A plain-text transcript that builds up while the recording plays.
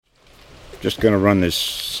Just going to run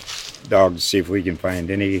this dog to see if we can find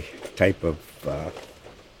any type of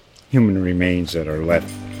human remains that are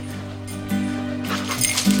left.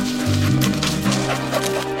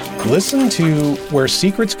 Listen to Where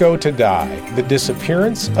Secrets Go to Die, The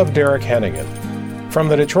Disappearance of Derek Hennigan. From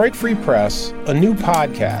the Detroit Free Press, a new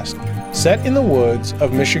podcast set in the woods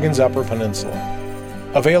of Michigan's Upper Peninsula.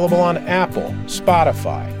 Available on Apple,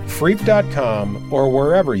 Spotify, Freep.com, or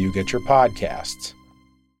wherever you get your podcasts.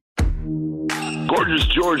 Gorgeous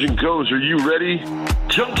George and Goes, are you ready?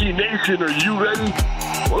 Junkie Nation, are you ready?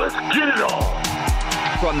 Well, let's get it on.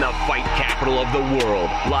 From the fight capital of the world,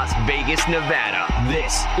 Las Vegas, Nevada,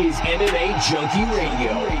 this is MMA Junkie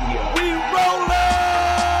Radio. We rollin'!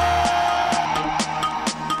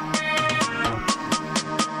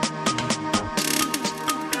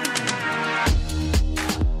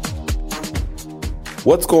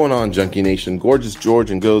 What's going on, Junkie Nation? Gorgeous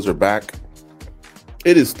George and Goes are back.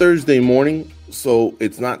 It is Thursday morning, so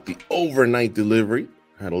it's not the overnight delivery.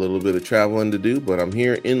 Had a little bit of traveling to do, but I'm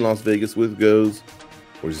here in Las Vegas with Goes.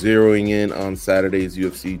 We're zeroing in on Saturday's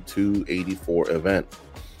UFC 284 event.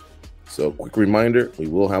 So, quick reminder, we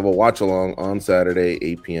will have a watch-along on Saturday,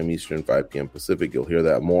 8 p.m. Eastern, 5 p.m. Pacific. You'll hear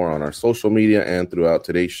that more on our social media and throughout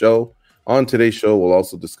today's show. On today's show, we'll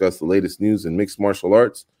also discuss the latest news in mixed martial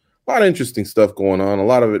arts. A lot of interesting stuff going on. A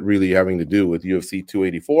lot of it really having to do with UFC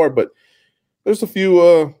 284, but there's a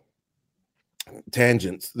few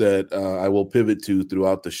tangents that I will pivot to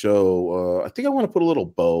throughout the show. I think I want to put a little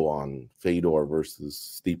bow on Fedor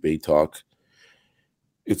versus Stipe talk.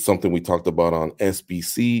 It's something we talked about on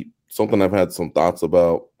SBC, something I've had some thoughts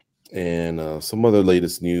about, and some other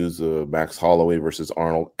latest news. Max Holloway versus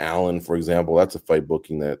Arnold Allen, for example. That's a fight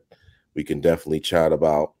booking that we can definitely chat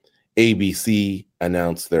about. ABC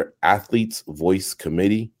announced their Athletes Voice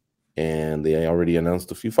Committee, and they already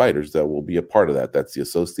announced a few fighters that will be a part of that. That's the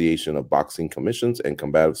Association of Boxing Commissions and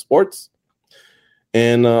Combative Sports,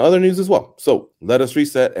 and other news as well. So let us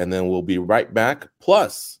reset, and then we'll be right back.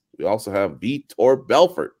 Plus, we also have Vitor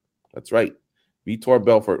Belfort. That's right. Vitor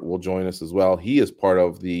Belfort will join us as well. He is part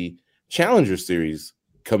of the Challenger Series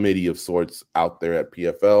committee of sorts out there at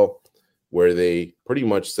PFL, where they pretty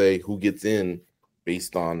much say who gets in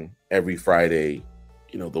based on every Friday,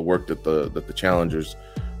 the work that the challengers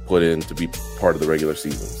put in to be part of the regular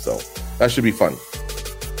season. So that should be fun.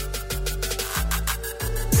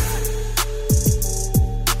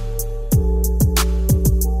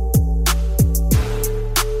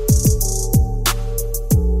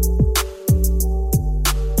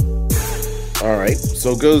 All right.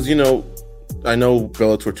 So Goes, I know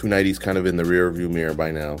Bellator 290 is kind of in the rear view mirror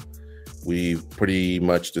by now. We've pretty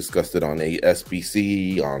much discussed it on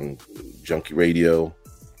SBC, on Junkie Radio.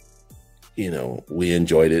 We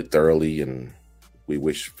enjoyed it thoroughly, and we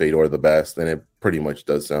wish Fedor the best. And it pretty much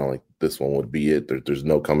does sound like this one would be it. There's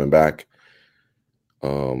no coming back.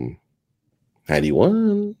 Had he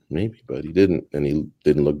won, maybe, but he didn't, and he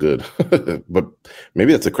didn't look good. But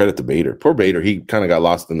maybe that's a credit to Bader. Poor Bader, he kind of got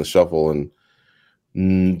lost in the shuffle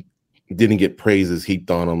and didn't get praises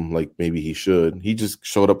heaped on him like maybe he should. He just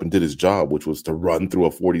showed up and did his job, which was to run through a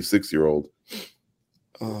 46-year-old.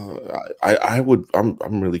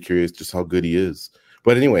 I'm really curious just how good he is.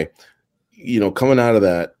 But anyway, coming out of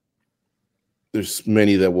that, there's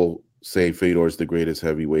many that will say Fedor is the greatest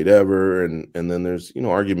heavyweight ever, and then there's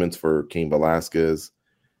arguments for Cain Velasquez,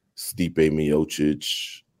 Stipe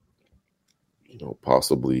Miocic,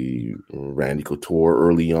 possibly Randy Couture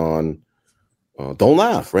early on. Don't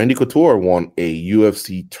laugh. Randy Couture won a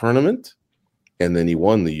UFC tournament, and then he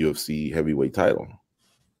won the UFC heavyweight title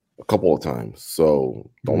a couple of times. So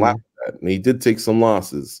don't laugh at that. And he did take some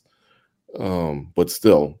losses, but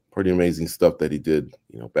still pretty amazing stuff that he did,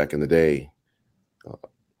 back in the day.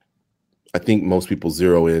 I think most people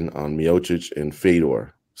zero in on Miocic and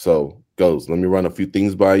Fedor. So Goes, let me run a few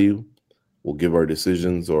things by you. We'll give our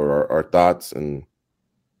decisions or our thoughts. And,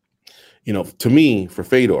 to me, for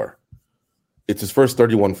Fedor, it's his first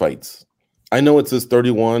 31 fights. I know it says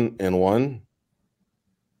 31-1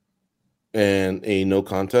 and a no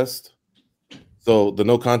contest. So the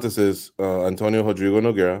no contest is Antonio Rodrigo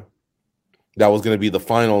Nogueira. That was going to be the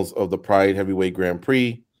finals of the Pride Heavyweight Grand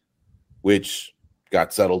Prix, which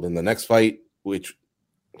got settled in the next fight, which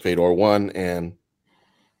Fedor won, and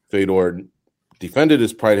Fedor defended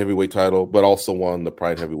his Pride Heavyweight title, but also won the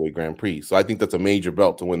Pride Heavyweight Grand Prix. So I think that's a major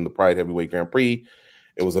belt to win the Pride Heavyweight Grand Prix.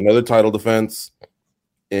 It was another title defense,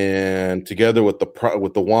 and together with the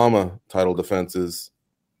WAMA title defenses,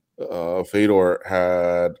 Fedor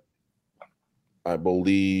had, I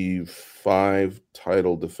believe, 5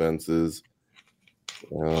 title defenses.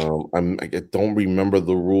 I don't remember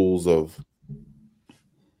the rules of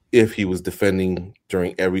if he was defending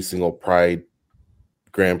during every single Pride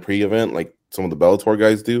Grand Prix event like some of the Bellator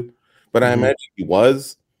guys do. But I imagine he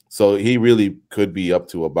was. So he really could be up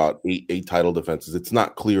to about eight title defenses. It's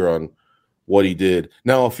not clear on what he did.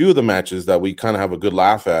 Now, a few of the matches that we kind of have a good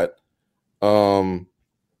laugh at,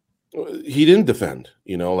 he didn't defend,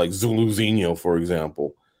 like Zuluzinho, for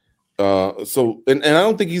example. And I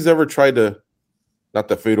don't think he's ever tried to, not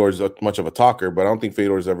that Fedor's much of a talker, but I don't think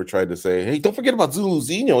Fedor's ever tried to say, hey, don't forget about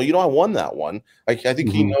Zuluzinho. I won that one. I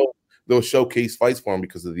think he knows those showcase fights for him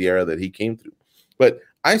because of the era that he came through. But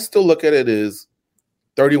I still look at it as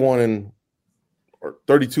 32-0,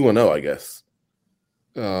 I guess.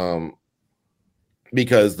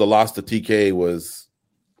 Because the loss to TK was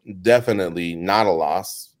definitely not a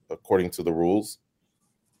loss according to the rules.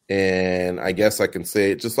 And I guess I can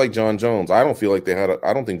say it just like John Jones. I don't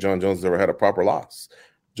think John Jones has ever had a proper loss.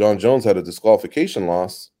 John Jones had a disqualification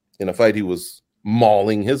loss in a fight. He was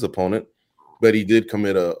mauling his opponent, but he did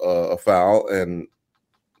commit a foul and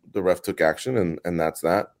the ref took action, and that's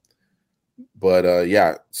that. But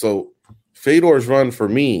so Fedor's run for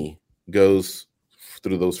me goes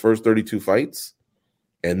through those first 32 fights.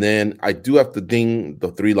 And then I do have to ding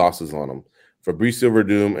the 3 losses on him. Fabricio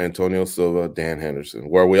Verdum, Antonio Silva, Dan Henderson,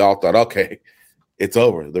 where we all thought, okay, it's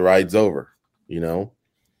over. The ride's over,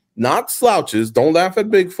 Not slouches. Don't laugh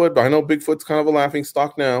at Bigfoot. But I know Bigfoot's kind of a laughing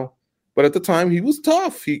stock now. But at the time, he was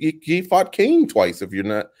tough. He fought Cain twice, if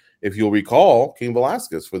you'll recall, Cain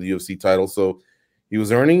Velasquez for the UFC title. So he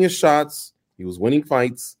was earning his shots. He was winning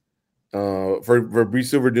fights.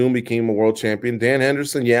 Fabricio Verdum became a world champion. Dan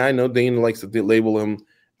Henderson, I know Dana likes to label him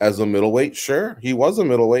as a middleweight. Sure, he was a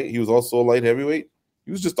middleweight. He was also a light heavyweight.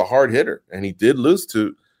 He was just a hard hitter, and he did lose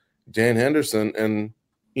to Dan Henderson. And,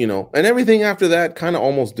 and everything after that kind of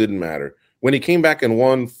almost didn't matter. When he came back and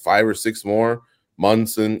won 5 or 6 more,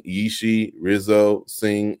 Munson, Ishii, Rizzo,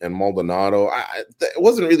 Singh, and Maldonado, it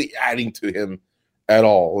wasn't really adding to him at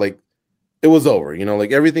all. Like, it was over.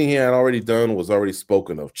 Like everything he had already done was already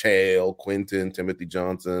spoken of. Chael, Quinton, Timothy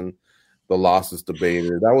Johnson, the losses to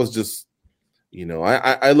Bader. That was just,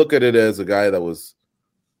 I look at it as a guy that was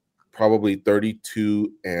probably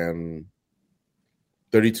 32 and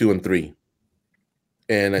 3.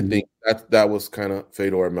 And I think that was kind of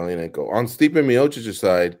Fedor Emelianenko. On Stipe Miocic's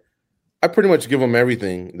side, I pretty much give him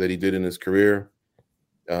everything that he did in his career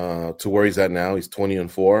to where he's at now. He's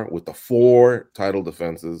 20-4 with the 4 title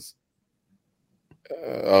defenses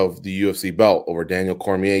of the UFC belt over Daniel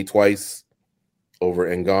Cormier twice, over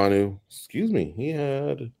Ngannou.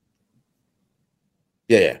 He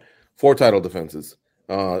had 4 title defenses.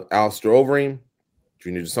 Alistair Overeem,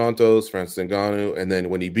 Junior Dos Santos, Francis Ngannou, and then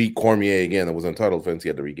when he beat Cormier again, that was on title defense, he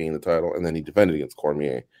had to regain the title, and then he defended against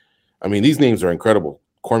Cormier. I mean, these names are incredible.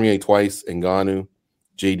 Cormier twice, Ngannou,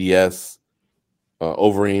 JDS,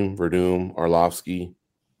 Overeem, Verdum, Arlovsky,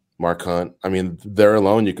 Mark Hunt. I mean, there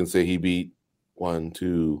alone, you can say he beat 1,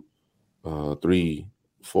 2, 3,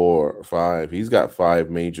 4, 5. He's got 5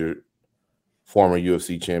 major former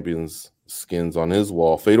UFC champions skins on his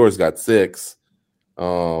wall. Fedor's got 6.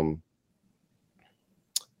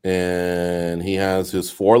 And he has his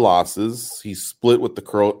 4 losses. He split with the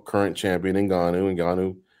current champion Ngannou.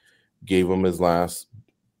 Ngannou gave him his last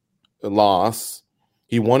loss.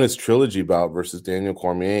 He won his trilogy bout versus Daniel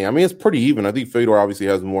Cormier. I mean, it's pretty even. I think Fedor obviously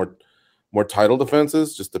has more title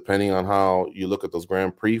defenses, just depending on how you look at those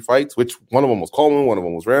Grand Prix fights, which one of them was Coleman, one of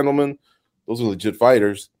them was Randleman. Those are legit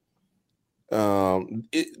fighters.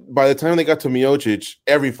 By the time they got to Miocic,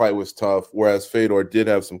 every fight was tough, whereas Fedor did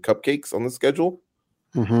have some cupcakes on the schedule.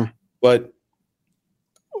 But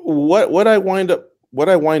what I wind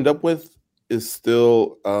up with is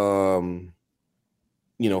still,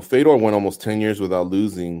 Fedor went almost 10 years without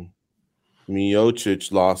losing.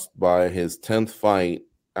 Miocic lost by his 10th fight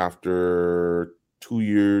after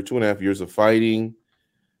 2.5 years of fighting.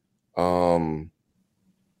 I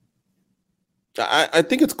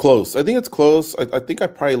think it's close. I think I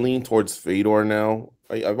probably lean towards Fedor now.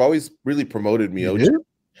 I've always really promoted Miocic.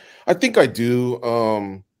 I think I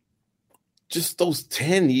do. Just those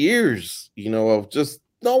 10 years, of just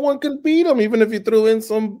no one can beat him. Even if you threw in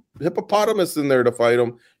some hippopotamus in there to fight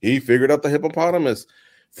him, he figured out the hippopotamus.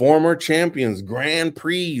 Former champions, Grand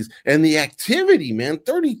Prix, and the activity, man,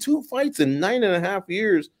 32 fights in 9.5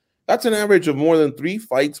 years. That's an average of more than 3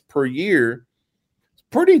 fights per year. It's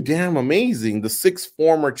pretty damn amazing. The 6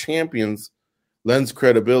 former champions lends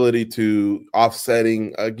credibility to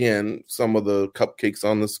offsetting, again, some of the cupcakes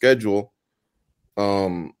on the schedule.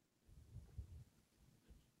 What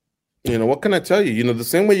can I tell you? The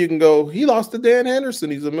same way you can go, he lost to Dan Henderson.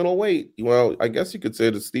 He's a middleweight. Well, I guess you could say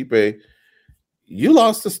to Stipe, you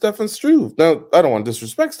lost to Stefan Struve. Now, I don't want to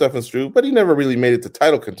disrespect Stefan Struve, but he never really made it to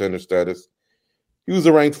title contender status. He was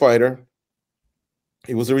a ranked fighter.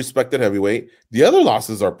 He was a respected heavyweight. The other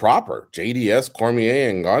losses are proper. JDS, Cormier,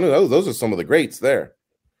 and Ngannou. Those are some of the greats there.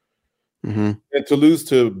 Mm-hmm. And to lose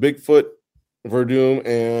to Bigfoot, Verdum,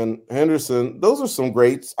 and Henderson, those are some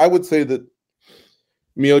greats. I would say that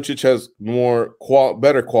Miocic has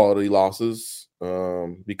better quality losses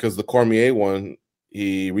because the Cormier one,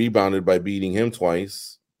 he rebounded by beating him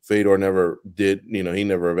twice. Fedor never did. He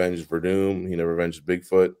never avenged Verdum. He never avenged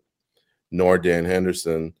Bigfoot, nor Dan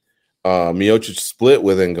Henderson. Miocic split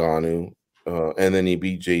with Ngannou, and then he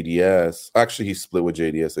beat JDS. Actually, he split with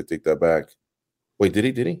JDS. I take that back. Wait, did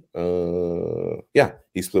he? Yeah,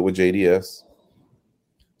 he split with JDS.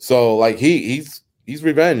 So, like, he's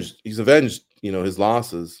revenged. He's avenged, his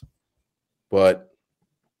losses. But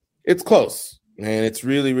it's close, man. It's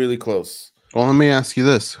really, really close. Well, let me ask you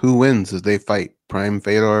this. Who wins as they fight? Prime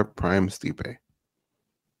Fedor, Prime Stipe?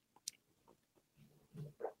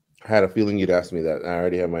 I had a feeling you'd ask me that. I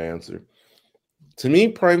already have my answer. To me,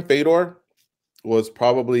 Prime Fedor was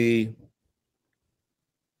probably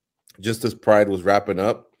just as Pride was wrapping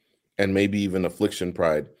up, and maybe even Affliction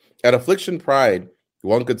Pride. At Affliction Pride,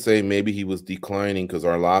 one could say maybe he was declining because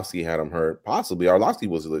Arlovsky had him hurt. Possibly. Arlovsky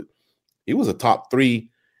was a top 3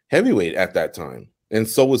 heavyweight at that time, and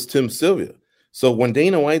so was Tim Sylvia. So when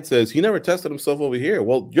Dana White says he never tested himself over here,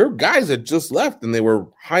 well, your guys had just left, and they were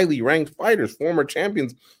highly ranked fighters, former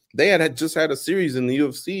champions. They had just had a series in the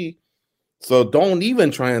UFC. So don't even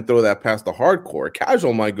try and throw that past the hardcore. A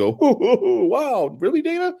casual might go, wow, really,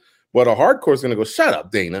 Dana? But a hardcore is going to go, shut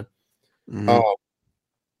up, Dana. Mm-hmm.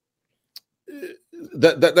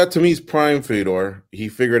 That to me is Prime Fedor. He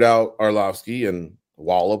figured out Arlovsky and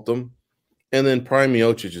walloped him. And then Prime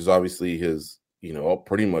Miocic is obviously his,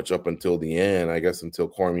 pretty much up until the end, I guess, until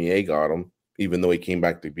Cormier got him, even though he came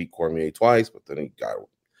back to beat Cormier twice, but then he got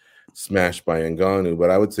smashed by Ngannou. But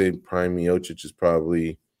I would say Prime Miocic is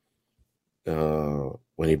probably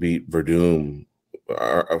when he beat Verdum,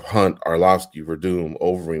 Hunt, Arlovsky, Verdum,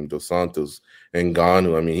 Overeem, Dos Santos,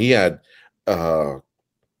 Ngannou. I mean, he had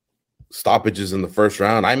stoppages in the first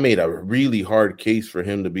round. I made a really hard case for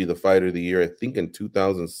him to be the fighter of the year, I think in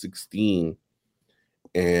 2016,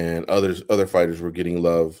 and other fighters were getting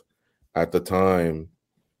love at the time.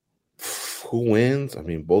 Who wins? I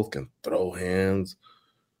mean, both can throw hands.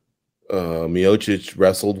 Miocic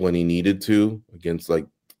wrestled when he needed to against, like,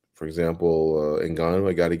 for example, Ngannou.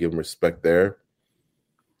 I got to give him respect there.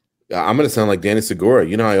 I'm going to sound like Danny Segura.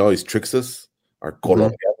 You know how he always tricks us? Our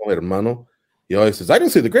colombiano hermano. He always says, I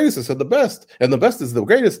didn't say the greatest, I said the best. And the best is the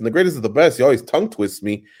greatest, and the greatest is the best. He always tongue twists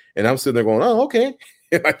me, and I'm sitting there going, oh, okay.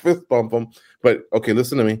 And I fist bump him. But, okay,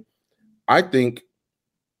 listen to me. I think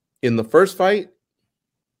in the first fight,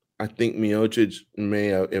 I think Prime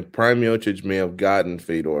Miocic may have gotten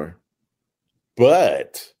Fedor.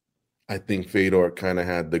 But I think Fedor kind of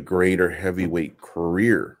had the greater heavyweight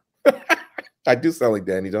career. I do sound like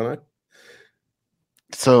Danny, don't I?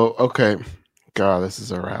 So, okay. God, this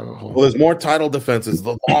is a rabbit hole. Well, there's more title defenses,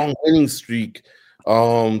 the long winning streak,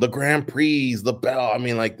 the Grand Prix, the bell. I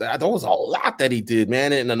mean, like that was a lot that he did,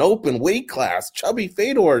 man. In an open weight class, chubby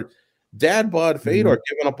Fedor, dad bod Fedor,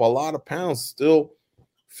 giving up a lot of pounds, still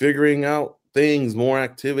figuring out things, more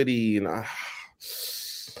activity, and I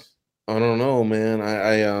don't know, man.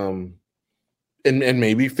 And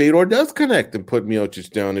maybe Fedor does connect and put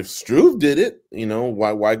Miocic down. If Struve did it,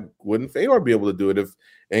 why wouldn't Fedor be able to do it? If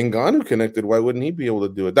Ngannou connected, why wouldn't he be able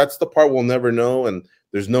to do it? That's the part we'll never know, and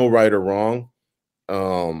there's no right or wrong.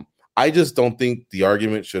 I just don't think the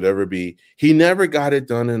argument should ever be he never got it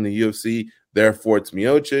done in the UFC, therefore it's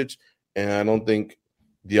Miocic. And I don't think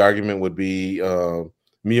the argument would be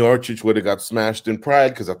Miocic would have got smashed in Pride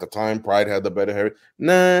because at the time Pride had the better hair.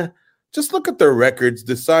 Nah, just look at their records,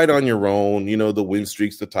 decide on your own, the win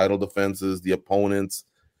streaks, the title defenses, the opponents.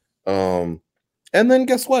 And then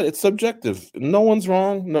guess what? It's subjective. No one's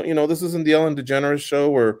wrong. No, this isn't the Ellen DeGeneres show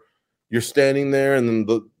where you're standing there and then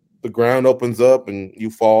the ground opens up and you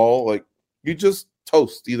fall. Like, you just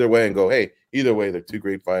toast either way and go, hey, either way, they're two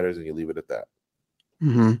great fighters, and you leave it at that.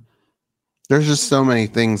 Mm-hmm. There's just so many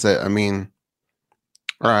things that, I mean,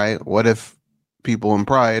 all right, what if people in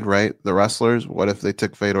Pride, right, the wrestlers, what if they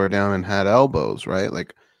took Fedor down and had elbows, right?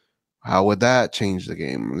 Like, how would that change the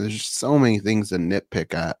game? There's just so many things to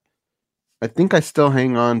nitpick at. I think I still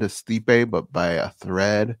hang on to Stipe, but by a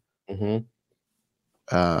thread.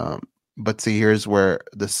 Mm-hmm. But see, here's where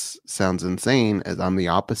this sounds insane, as I'm the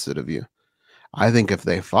opposite of you. I think if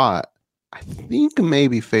they fought, I think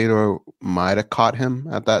maybe Fedor might have caught him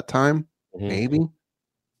at that time. Mm-hmm. Maybe.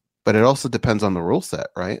 But it also depends on the rule set,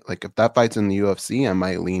 right? Like if that fight's in the UFC, I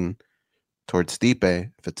might lean towards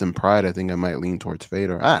Stipe. If it's in Pride, I think I might lean towards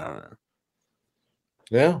Fedor. I don't know.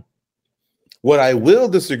 Yeah. What I will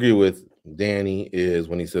disagree with Danny is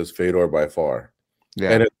when he says Fedor by far.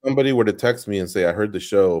 Yeah. And if somebody were to text me and say, I heard the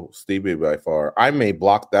show, Stipe by far, I may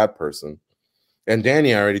block that person. And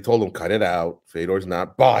Danny, I already told him, cut it out. Fedor's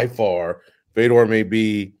not by far. Fedor may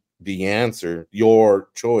be the answer, your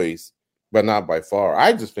choice, but not by far.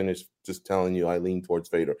 I just finished just telling you I lean towards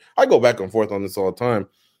Fedor. I go back and forth on this all the time.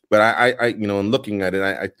 But I you know, in looking at it,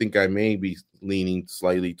 I think I may be leaning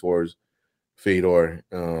slightly towards Fedor.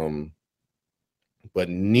 But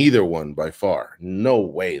neither one by far. No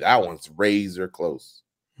way. That one's razor close.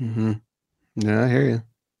 Mm-hmm. Yeah, I hear you.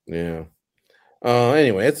 Yeah.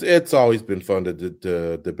 Anyway, it's always been fun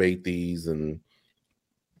to debate these, and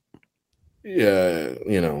yeah,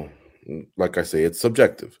 you know, like I say, it's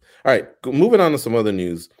subjective. All right, moving on to some other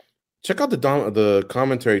news. Check out the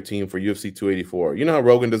commentary team for UFC 284. You know how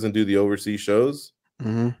Rogan doesn't do the overseas shows?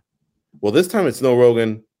 Mm-hmm. Well, this time it's no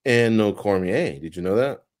Rogan and no Cormier. Did you know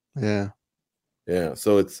that? Yeah. Yeah.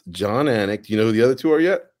 So it's John Anik. Do you know who the other two are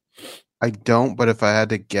yet? I don't, but if I had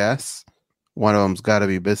to guess, one of them's got to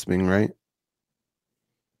be Bisping, right?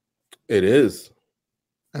 It is.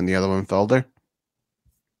 And the other one, Felder?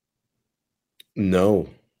 No.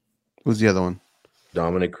 Who's the other one?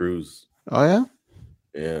 Dominic Cruz. Oh, yeah?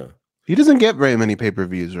 Yeah. He doesn't get very many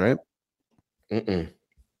pay-per-views, right?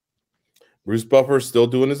 Bruce Buffer's still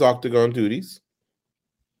doing his octagon duties.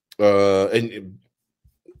 And,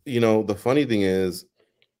 you know, the funny thing is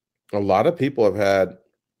a lot of people have had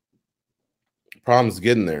problems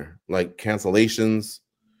getting there, like cancellations,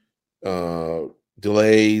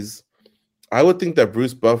 delays. I would think that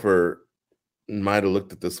Bruce Buffer might have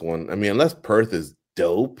looked at this one. I mean, unless Perth is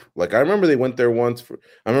dope. Like I remember they went there once.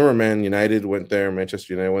 I remember Man United went there.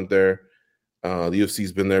 Manchester United went there. The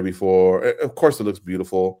UFC's been there before. Of course, it looks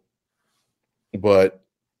beautiful. But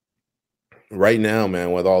right now,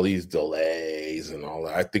 man, with all these delays and all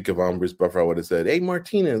that, I think if I'm Bruce Buffer, I would have said, "Hey,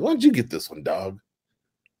 Martinez, why don't you get this one, dog?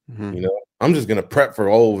 Mm-hmm. You know, I'm just gonna prep for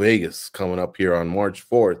old Vegas coming up here on March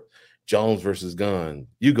 4th. Jones versus Gunn.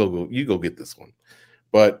 You go get this one."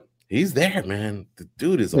 But he's there, man. The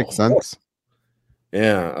dude is Makes sense.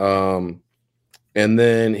 Yeah. And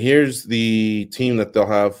then here's the team that they'll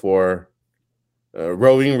have for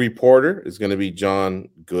rowing reporter is going to be John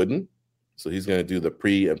Gooden. So he's going to do the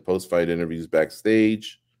pre and post fight interviews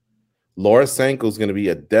backstage. Laura Sanko is going to be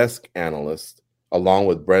a desk analyst along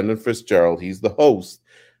with Brendan Fitzgerald. He's the host.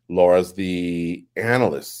 Laura's the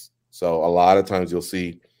analyst. So a lot of times you'll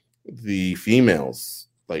see the females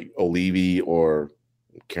like Olivi or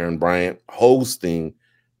Karen Bryant hosting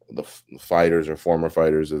the fighters or former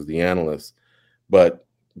fighters as the analysts, but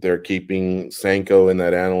they're keeping Sanko in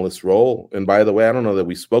that analyst role. And by the way, I don't know that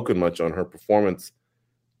we've spoken much on her performance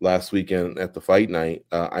last weekend at the fight night.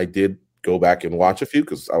 I did go back and watch a few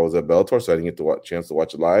because I was at Bellator, so I didn't get the chance to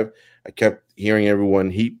watch it live. I kept hearing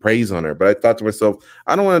everyone heap praise on her, but I thought to myself,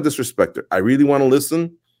 I don't want to disrespect her. I really want to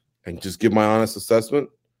listen and just give my honest assessment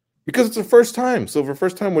because it's the first time. So the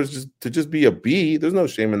first time was just be a B. There's no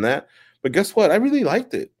shame in that. But guess what? I really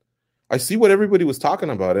liked it. I see what everybody was talking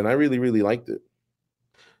about, and I really, really liked it.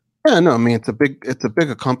 Yeah, no, I mean it's a big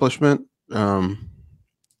accomplishment.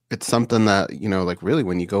 It's something that, you know, like really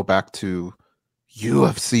when you go back to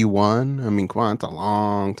UFC 1, I mean, come on, it's a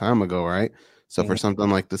long time ago, right? So for something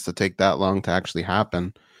like this to take that long to actually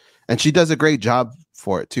happen, and she does a great job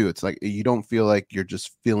for it too. It's like you don't feel like you're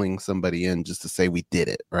just filling somebody in just to say we did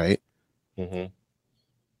it, right? Mm-hmm.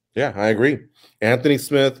 Yeah, I agree. Anthony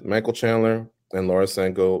Smith, Michael Chandler, and Laura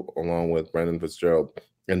Sanko, along with Brendan Fitzgerald.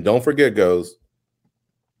 And don't forget, Goes,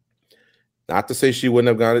 not to say she wouldn't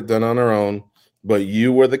have got it done on her own, but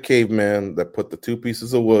you were the caveman that put the 2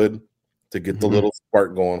 pieces of wood to get the little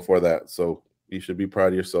spark going for that. So you should be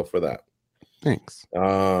proud of yourself for that. Thanks.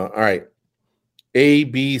 All right.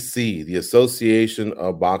 ABC, the Association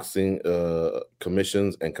of Boxing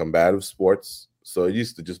Commissions and Combative Sports. So it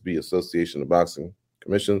used to just be Association of Boxing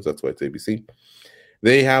Commissions. That's why it's ABC.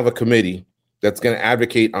 They have a committee that's going to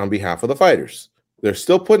advocate on behalf of the fighters. They're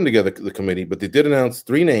still putting together the committee, but they did announce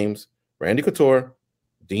 3 names: Randy Couture,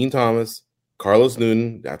 Dean Thomas, Carlos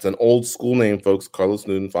Newton. That's an old school name, folks. Carlos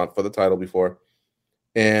Newton fought for the title before.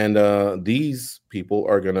 And these people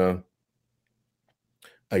are going to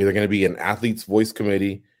they're going to be an athlete's voice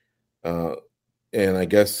committee. And I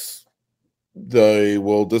guess they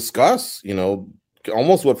will discuss, you know,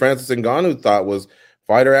 almost what Francis Ngannou thought was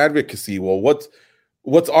fighter advocacy. Well,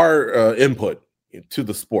 what's our input to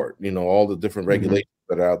the sport? You know, all the different regulations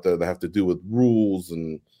that are out there that have to do with rules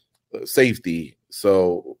and safety.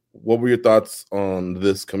 So what were your thoughts on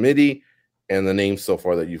this committee and the names so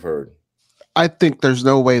far that you've heard? I think there's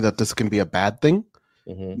no way that this can be a bad thing.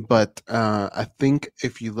 Mm-hmm. But I think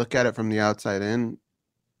if you look at it from the outside in,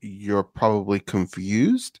 you're probably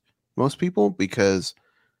confused, most people, because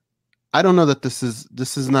I don't know that this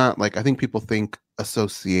is not like, I think people think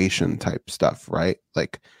association type stuff, right?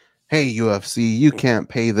 Like, hey, UFC, you can't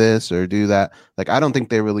pay this or do that. Like, I don't think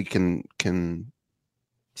they really can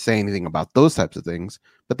say anything about those types of things,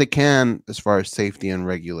 but they can as far as safety and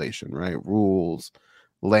regulation, right? Rules,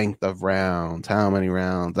 length of rounds, how many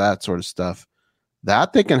rounds, that sort of stuff.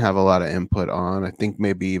 That they can have a lot of input on. I think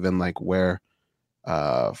maybe even like where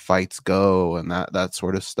fights go and that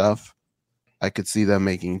sort of stuff. I could see them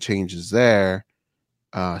making changes there,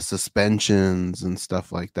 suspensions and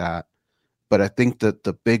stuff like that. But I think that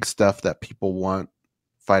the big stuff that people want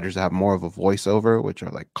fighters to have more of a voice over, which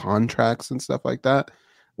are like contracts and stuff like that,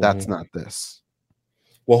 that's not this.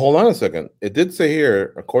 Well, hold on a second. It did say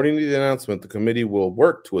here, according to the announcement, the committee will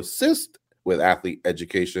work to assist with athlete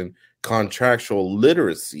education, contractual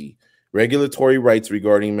literacy, regulatory rights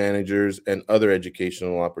regarding managers, and other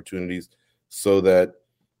educational opportunities, so that,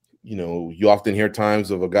 you know, you often hear times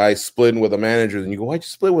of a guy splitting with a manager and you go, why'd you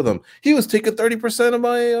split with him? He was taking 30% of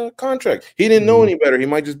my contract. He didn't know any better. He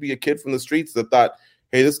might just be a kid from the streets that thought,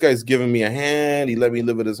 hey, this guy's giving me a hand. He let me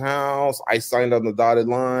live at his house. I signed on the dotted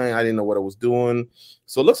line. I didn't know what I was doing.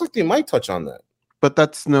 So it looks like they might touch on that. But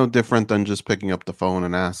that's no different than just picking up the phone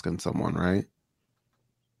and asking someone, right?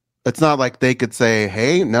 It's not like they could say,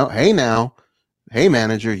 hey,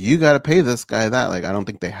 manager, you got to pay this guy that. Like, I don't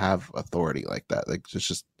think they have authority like that. Like, it's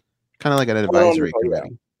just kind of like an advisory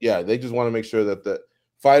committee. Yeah, they just want to make sure that the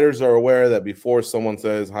fighters are aware that before someone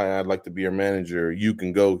says, hi, I'd like to be your manager, you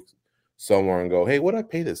can go somewhere and go, hey, what do I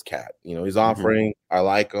pay this cat? You know, he's offering, I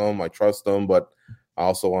like him, I trust him, but I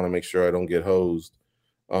also want to make sure I don't get hosed.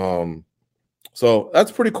 So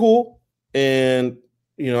that's pretty cool. And,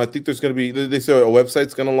 you know, I think there's going to be, they say a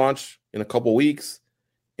website's going to launch in a couple weeks.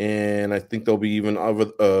 And I think there'll be even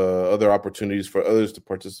other opportunities for others to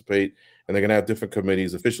participate. And they're going to have different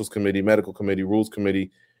committees, officials committee, medical committee, rules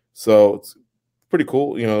committee. So it's pretty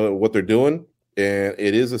cool, you know, what they're doing. And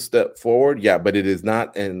it is a step forward. Yeah, but it is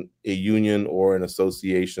not a union or an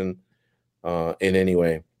association in any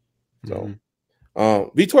way. So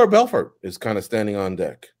Vitor Belfort is kind of standing on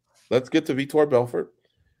deck. Let's get to Vitor Belfort,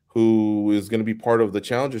 who is going to be part of the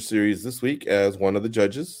Challenger Series this week as one of the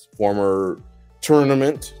judges, former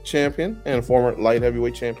tournament champion and former light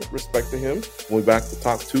heavyweight champion. Respect to him. We'll be back to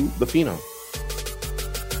talk to the Phenom.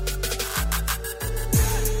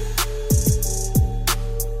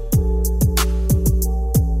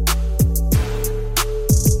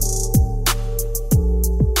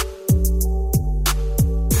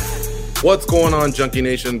 What's going on, Junkie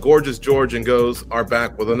Nation? Gorgeous George and Goes are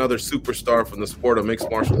back with another superstar from the sport of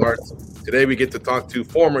mixed martial arts. Today we get to talk to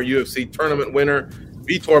former UFC tournament winner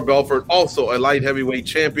Vitor Belfort, also a light heavyweight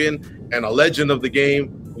champion and a legend of the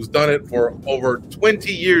game who's done it for over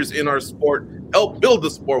 20 years in our sport, helped build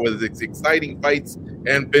the sport with its exciting fights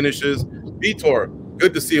and finishes. Vitor,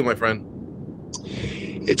 good to see you, my friend.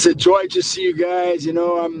 It's a joy to see you guys. You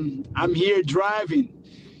know, I'm here driving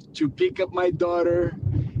to pick up my daughter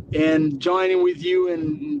and joining with you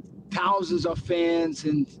and thousands of fans,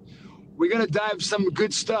 and we're gonna dive some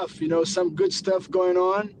good stuff, you know, some good stuff going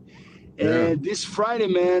on. And this Friday,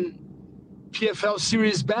 man, PFL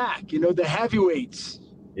series back, you know, the heavyweights.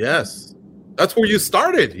 Yes, that's where you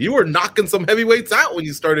started. You were knocking some heavyweights out when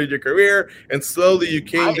you started your career, and slowly you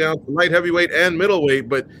came down to light heavyweight and middleweight,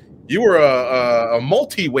 but you were a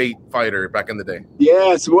multi-weight fighter back in the day.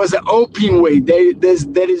 Yes, it was an open weight. There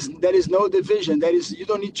is no division. That is, you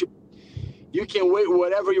don't need to. You can weight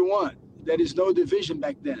whatever you want. There is no division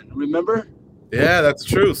back then. Remember? Yeah, that's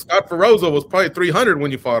true. Scott Ferozzo was probably 300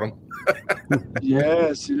 when you fought him.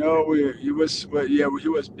 Yes, you know, he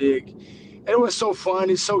was big. And it was so fun.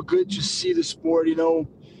 It's so good to see the sport, you know,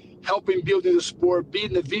 helping building the sport,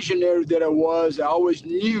 being the visionary that I was. I always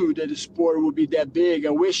knew that the sport would be that big.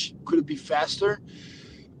 I wish it could be faster,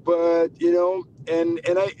 but you know, and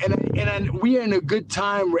we are in a good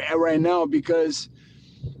time right now, because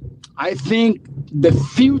I think the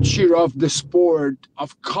future of the sport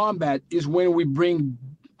of combat is when we bring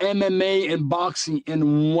MMA and boxing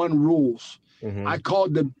in one rules. I call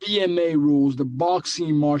it the BMA rules, the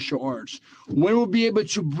boxing martial arts. When we'll be able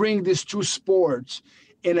to bring these two sports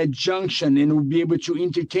in a junction and we'll be able to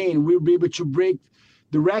entertain, we'll be able to break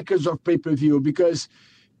the records of pay-per-view, because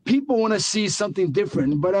people want to see something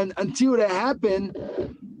different. But until that happens,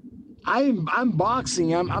 I'm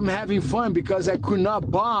boxing. I'm having fun because I could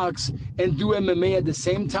not box and do MMA at the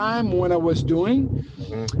same time when I was doing.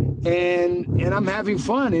 And I'm having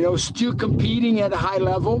fun, still competing at a high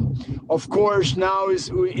level. Of course, now is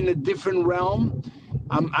in a different realm.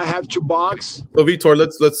 I have to box. So Vitor,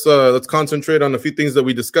 let's concentrate on a few things that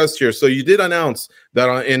we discussed here. So you did announce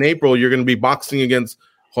that in April you're going to be boxing against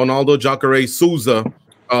Ronaldo Jacare Souza,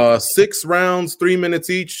 6 rounds, 3 minutes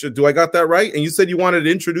each. Do I got that right? And you said you wanted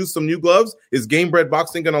to introduce some new gloves. Is Game Bred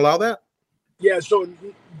Boxing going to allow that? Yeah. So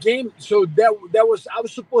that was, I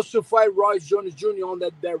was supposed to fight Roy Jones Jr. on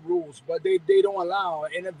that rules, but they don't allow.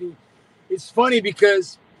 And it's funny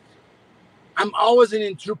because I'm always an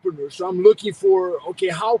entrepreneur, so I'm looking for, okay,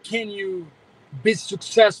 how can you be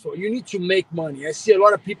successful? You need to make money. I see a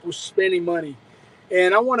lot of people spending money,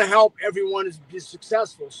 and I want to help everyone be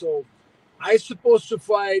successful. So I was supposed to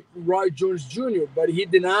fight Roy Jones Jr., but he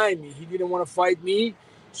denied me. He didn't want to fight me,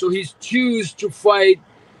 so he chose to fight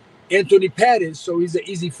Anthony Pettis. So he's an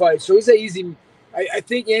easy fight. So it's an easy. I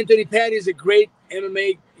think Anthony Pettis is a great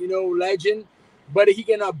MMA, legend, but he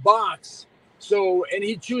cannot box. So, and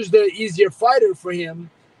he chose the easier fighter for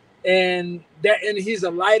him, and he's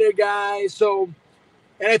a lighter guy. So,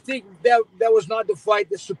 and I think that was not the fight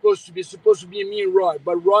that's supposed to be. It's supposed to be me and Roy,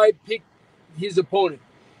 but Roy picked his opponent.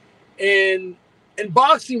 And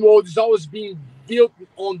boxing world is always being built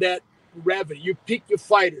on that revenue. You pick your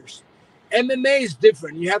fighters. MMA is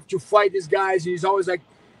different. You have to fight these guys. He's always like,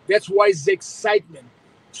 that's why it's excitement.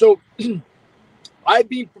 So I've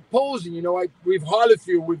been proposing, with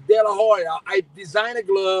Holyfield, with De La Hoya. I design a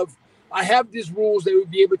glove. I have these rules that will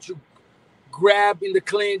be able to grab in the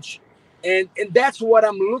clinch. And that's what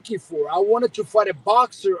I'm looking for. I wanted to fight a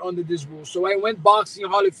boxer under these rules. So I went boxing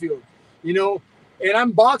Holyfield, and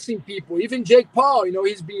I'm boxing people. Even Jake Paul,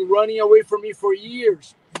 he's been running away from me for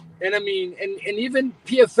years. And I mean, and even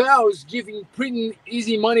PFL is giving pretty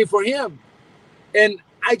easy money for him. And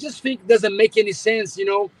I just think it doesn't make any sense,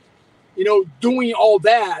 doing all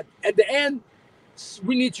that. At the end,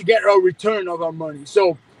 we need to get a return of our money.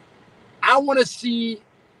 So I want to see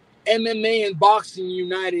MMA and boxing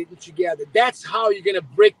united together. That's how you're going to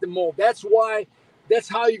break the mold. That's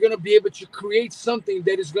how you're going to be able to create something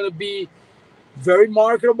that is going to be very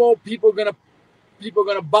marketable. People are going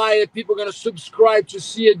to buy it. People are going to subscribe to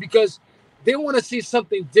see it because they want to see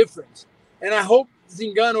something different. And I hope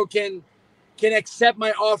Zingano can accept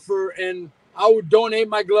my offer, and I would donate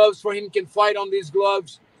my gloves for him, can fight on these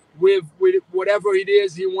gloves with whatever it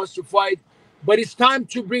is he wants to fight. But it's time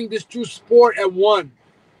to bring these two sports at one.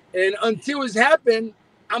 And until it's happened,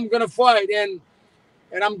 I'm going to fight. And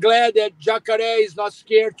I'm glad that Jacare is not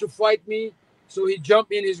scared to fight me. So he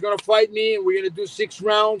jumped in. He's going to fight me, and we're going to do 6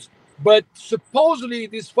 rounds. But supposedly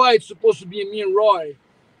this fight's supposed to be me and Roy.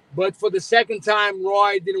 But for the second time,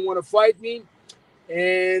 Roy didn't want to fight me.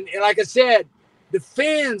 And like I said, the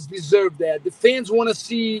fans deserve that. The fans want to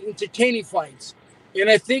see entertaining fights. And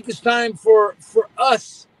I think it's time for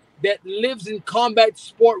us that lives in combat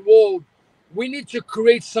sport world, we need to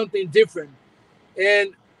create something different.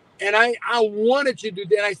 And I wanted to do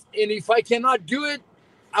that. And if I cannot do it,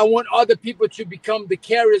 I want other people to become the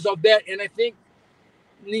carriers of that. And I think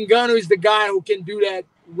Ngannou is the guy who can do that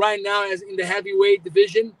right now as in the heavyweight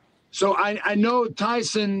division. So I know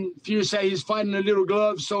Tyson Fury said he's fighting a little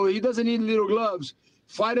glove, so he doesn't need little gloves.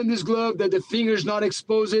 Fight in this glove that the fingers not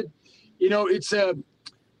exposed. It's an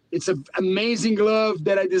amazing glove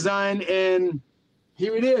that I designed, and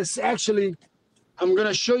here it is. Actually, I'm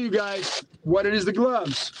gonna show you guys what it is. The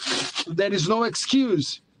gloves. There is no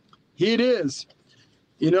excuse. Here it is.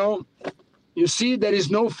 You see there is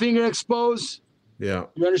no finger exposed. Yeah.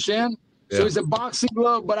 You understand? Yeah. So it's a boxing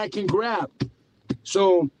glove, but I can grab.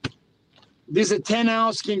 So this is a 10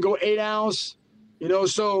 ounce, can go 8 ounce,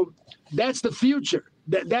 so that's the future.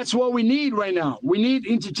 That's what we need right now. We need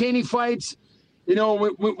entertaining fights.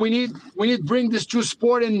 We need to bring this to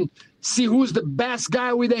sport and see who's the best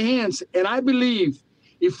guy with the hands. And I believe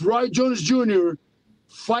if Roy Jones Jr.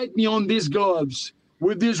 fight me on these gloves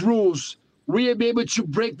with these rules, we'll be able to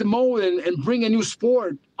break the mold and bring a new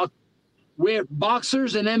sport where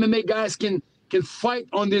boxers and MMA guys can fight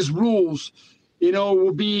on these rules.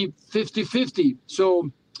 Will be 50-50. So,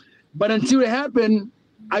 but until it happen,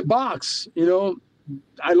 I box.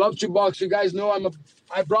 I love to box. You guys know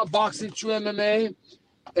I brought boxing to MMA,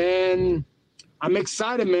 and I'm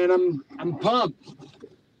excited, man. I'm pumped.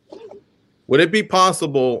 Would it be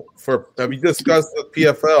possible have you discussed with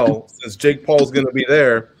PFL, since Jake Paul's going to be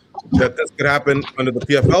there, that this could happen under the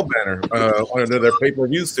PFL banner, under their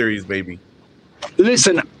pay-per-view series, maybe?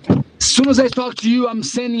 Listen, as soon as I talk to you, I'm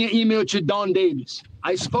sending an email to Don Davis.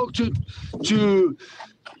 I spoke to Pete,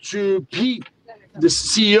 the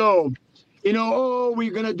CEO, Oh,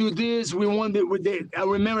 we're gonna do this. We want it. I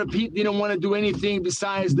remember Pete didn't want to do anything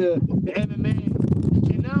besides the MMA,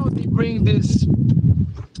 and now they bring this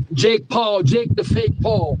Jake the fake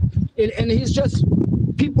Paul, and he's just,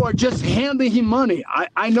 people are just handing him money.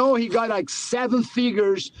 I know he got like 7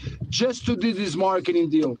 figures just to do this marketing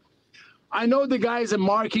deal. I know the guy is a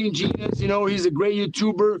marketing genius. He's a great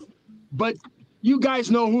YouTuber, but you guys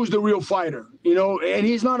know who's the real fighter. And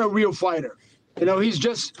he's not a real fighter. He's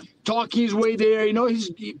just talking his way there.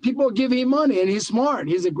 People give him money, and he's smart.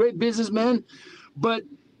 He's a great businessman. But,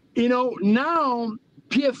 now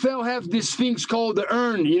PFL have these things called the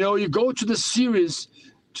earn. You go to the series,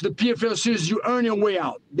 to the PFL series, you earn your way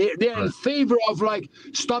out. They're in favor of, like,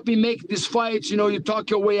 stopping making these fights. You talk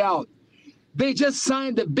your way out. They just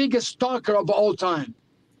signed the biggest stalker of all time.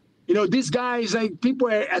 This guy is like, people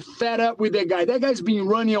are fed up with that guy. That guy's been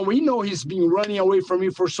running away. He's been running away from me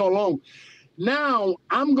for so long. Now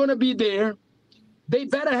I'm going to be there. They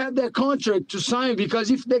better have that contract to sign,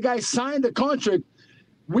 because if the guy signed the contract,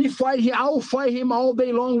 I will fight him all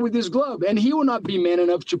day long with this glove, and he will not be man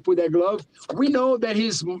enough to put that glove. We know that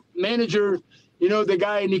his manager, the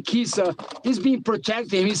guy Nikisa, he's being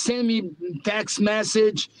protected. He sent me text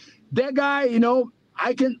message. That guy,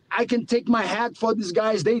 I can take my hat for these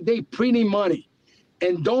guys. They printing money,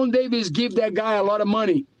 and Don Davis give that guy a lot of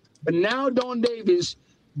money. But now Don Davis,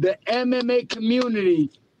 the MMA community,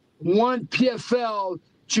 want PFL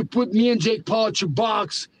to put me and Jake Paul to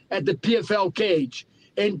box at the PFL cage.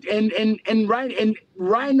 And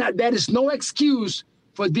right now, that is no excuse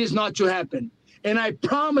for this not to happen. And I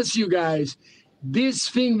promise you guys, this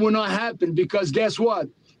thing will not happen, because guess what?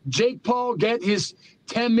 Jake Paul get his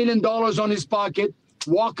 $10 million on his pocket,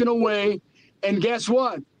 walking away, and guess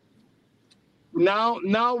what? Now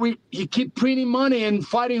he keep printing money and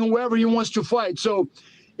fighting whoever he wants to fight. So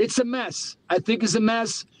it's a mess. I think it's a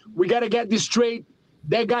mess. We got to get this straight.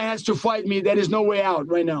 That guy has to fight me. There is no way out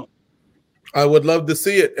right now. I would love to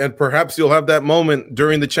see it, and perhaps you'll have that moment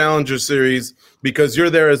during the Challenger Series, because you're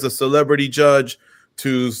there as a celebrity judge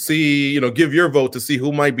to see, give your vote to see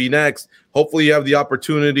who might be next. Hopefully you have the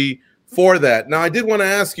opportunity for that. Now, I did want to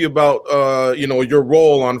ask you about, your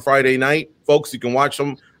role on Friday night. Folks, you can watch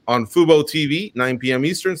them on Fubo TV, 9 p.m.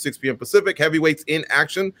 Eastern, 6 p.m. Pacific, heavyweights in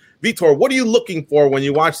action. Vitor, what are you looking for when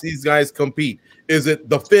you watch these guys compete? Is it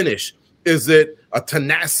the finish? Is it a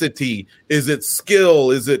tenacity? Is it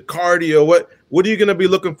skill? Is it cardio? What are you going to be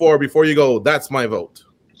looking for before you go, that's my vote?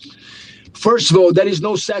 First of all, there is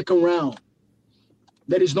no second round.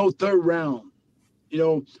 There is no third round.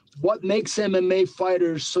 What makes MMA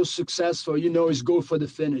fighters so successful, is go for the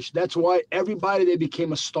finish. That's why everybody that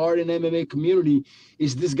became a star in MMA community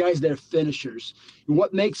is these guys that are finishers. And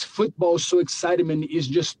what makes football so exciting is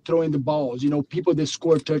just throwing the balls, people that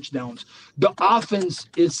score touchdowns. The offense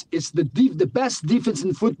is the best defense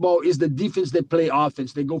in football is the defense that play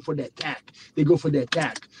offense. They go for the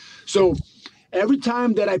attack. So every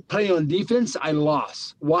time that I play on defense, I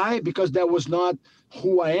lost. Why? Because that was not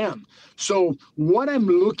who I am. So what I'm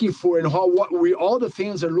looking for, and all the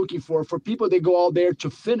fans are looking for people that go out there to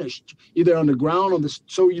finish, either on the ground,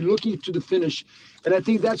 so you're looking to the finish. And I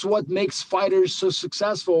think that's what makes fighters so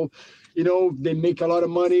successful. They make a lot of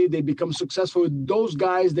money, they become successful. Those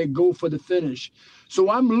guys that go for the finish. So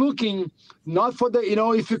I'm looking not for the,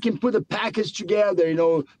 if you can put a package together,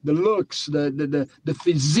 the looks, the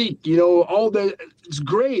physique, it's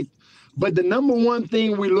great. But the number one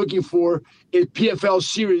thing we're looking for is PFL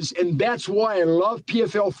series, and that's why I love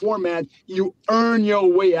PFL format. You earn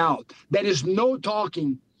your way out. There is no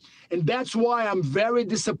talking, and that's why I'm very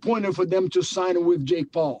disappointed for them to sign with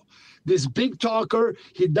Jake Paul. This big talker,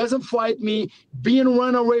 he doesn't fight me, being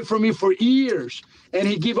run away from me for years, and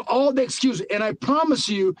he give all the excuses. And I promise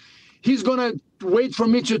you, he's gonna wait for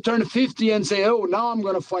me to turn 50 and say, "Oh, now I'm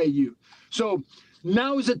gonna fight you." So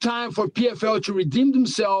now is the time for PFL to redeem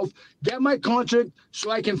themselves, get my contract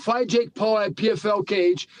so I can fight Jake Paul at PFL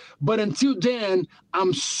cage. But until then,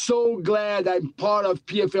 I'm so glad I'm part of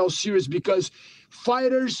PFL series, because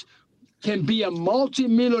fighters can be a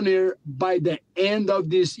multi-millionaire by the end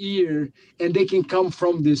of this year, and they can come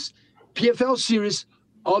from this PFL series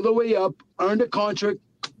all the way up, earn the contract,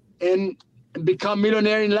 and become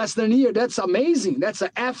millionaire in less than a year. That's amazing. That's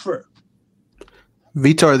an effort.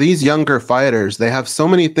 Vitor, these younger fighters, they have so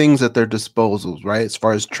many things at their disposals, right? As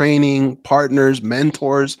far as training, partners,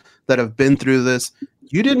 mentors that have been through this.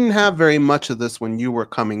 You didn't have very much of this when you were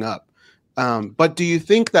coming up. But do you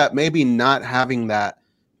think that maybe not having that,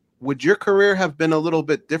 would your career have been a little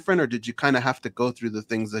bit different, or did you kind of have to go through the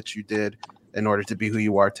things that you did in order to be who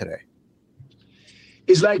you are today?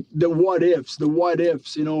 it's like the what ifs,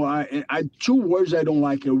 you know. I two words I don't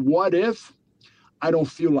like it. What if I don't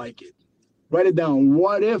feel like it? Write it down.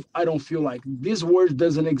 What if I don't feel like it? This word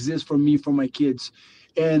doesn't exist for me, for my kids.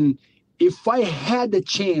 And if I had the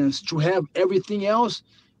chance to have everything else,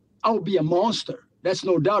 I'll be a monster. That's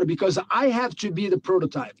no doubt, because I have to be the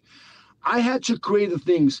prototype. I had to create the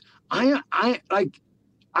things. I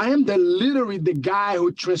am literally the guy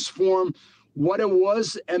who transformed what it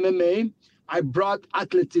was MMA. I brought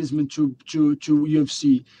athleticism to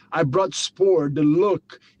UFC. I brought sport, the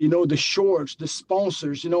look, you know, the shorts, the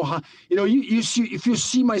sponsors, you know, how, you know, you see, if you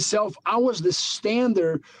see myself, I was the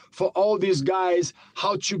standard for all these guys,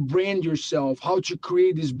 how to brand yourself, how to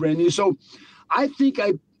create this branding. So I think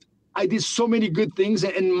I did so many good things,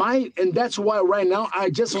 and that's why right now I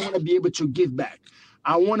just want to be able to give back.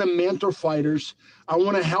 I want to mentor fighters. I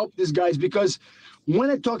want to help these guys, because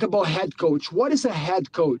when I talk about head coach, what is a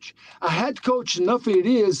head coach? A head coach, nothing it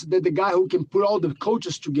is that the guy who can put all the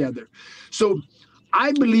coaches together. So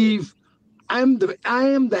I believe I am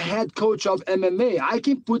the head coach of MMA. I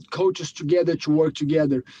can put coaches together to work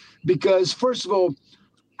together, because first of all,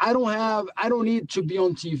 I don't need to be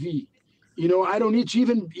on TV. You know, I don't need to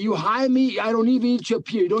even, you hire me, I don't even need to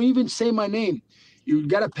appear. You don't even say my name. You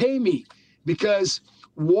got to pay me, because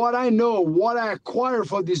what I know, what I acquired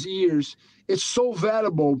for these years, it's so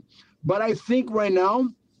valuable. But I think right now,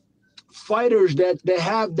 fighters that they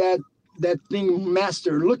have that thing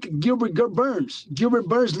mastered. Look at Gilbert Burns. Gilbert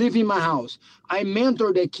Burns lived in my house. I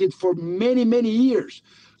mentored that kid for many, many years.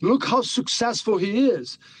 Look how successful he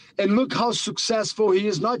is. And look how successful he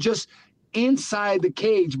is, not just inside the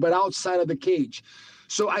cage, but outside of the cage.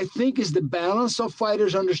 So I think it's the balance of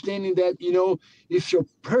fighters understanding that, you know, if your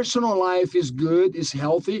personal life is good, is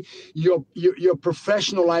healthy, your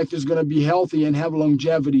professional life is going to be healthy and have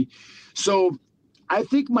longevity. So I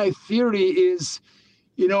think my theory is,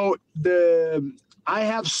 you know, I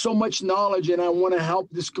have so much knowledge and I want to help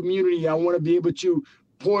this community. I want to be able to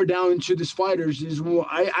pour down into these fighters.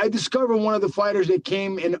 I discovered one of the fighters that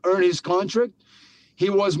came and earned his contract. He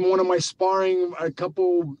was one of my sparring a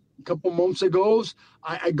couple months ago.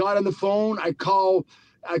 I got on the phone. I call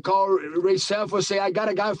Ray Sanford, say, I got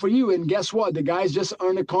a guy for you. And guess what? The guy's just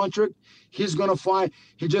earned a contract. He's going to fight.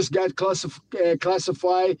 He just got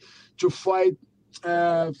classified to fight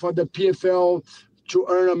for the PFL to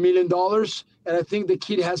earn $1 million. And I think the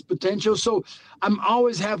kid has potential. So I'm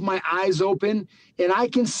always have my eyes open, and I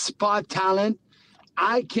can spot talent.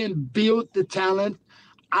 I can build the talent.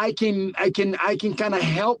 I can kind of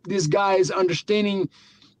help these guys understanding,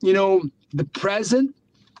 you know, the present,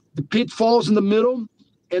 the pitfalls in the middle,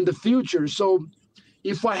 and the future. So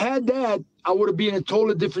if I had that, I would have been in a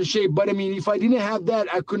totally different shape. But I mean, if I didn't have that,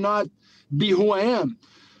 I could not be who I am.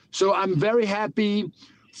 So I'm very happy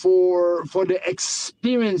for the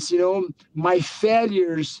experience. You know, my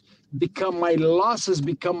failures become my losses,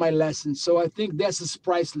 become my lessons. So I think that's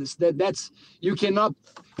priceless. That's you cannot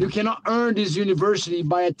earn this university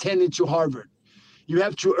by attending to Harvard. You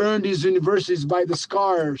have to earn these universities by the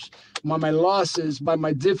scars, by my losses, by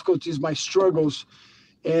my difficulties, my struggles.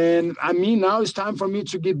 And I mean, now it's time for me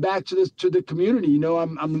to get back to the community. You know,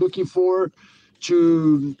 I'm looking forward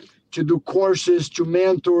to do courses, to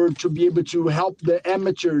mentor, to be able to help the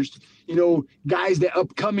amateurs, you know, guys, the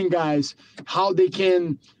upcoming guys, how they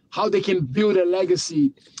can build a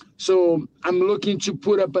legacy. So I'm looking to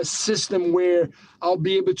put up a system where I'll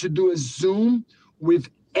be able to do a Zoom with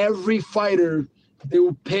every fighter. They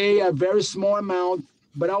will pay a very small amount,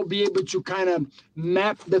 but I'll be able to kind of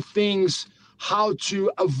map the things, how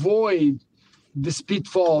to avoid the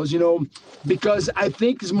pitfalls, you know, because I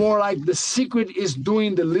think it's more like the secret is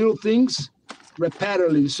doing the little things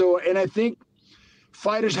repeatedly. So, and I think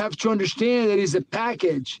fighters have to understand that it's a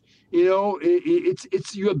package. You know,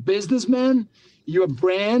 it's you're a businessman, you're a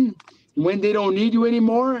brand. When they don't need you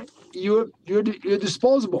anymore, you're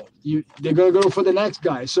disposable. They're gonna go for the next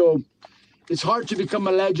guy. So it's hard to become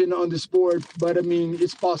a legend on the sport, but I mean,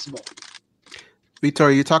 it's possible.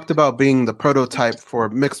 Vitor, you talked about being the prototype for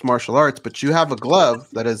mixed martial arts, but you have a glove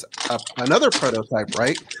that is another prototype,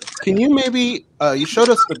 right? Can you maybe, you showed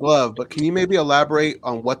us the glove, but can you maybe elaborate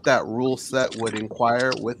on what that rule set would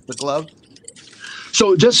inquire with the glove?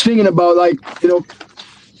 So just thinking about, like, you know,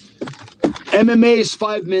 MMA is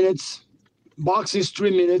 5 minutes, boxing is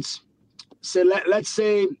 3 minutes. So let's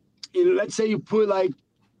say you put like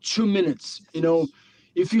 2 minutes. You know,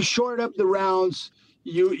 if you shorten up the rounds,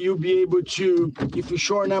 you'll be able to. If you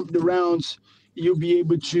shorten up the rounds, you'll be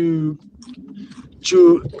able to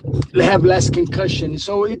have less concussion.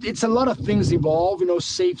 So it's a lot of things involved. You know,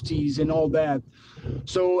 safeties and all that.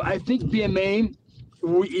 So I think BMA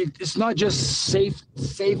it's not just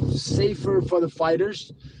safer for the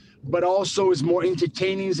fighters, but also it's more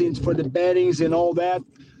entertaining for the bettings and all that.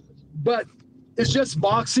 But it's just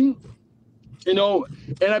boxing, and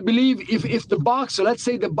I believe if the boxer, let's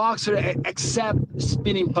say the boxer accept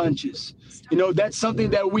spinning punches, that's something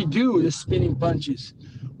that we do, the spinning punches.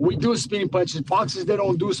 We do spinning punches. Boxers, they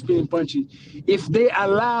don't do spinning punching. If they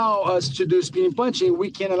allow us to do spinning punching, we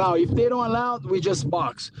can allow. If they don't allow, we just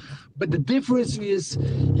box. But the difference is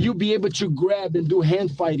you'll be able to grab and do hand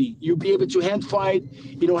fighting. You'll be able to hand fight,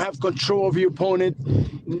 have control of your opponent.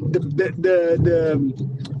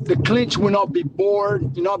 The clinch will not be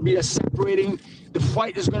bored, will not be separating. The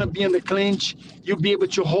fight is going to be in the clinch. You'll be able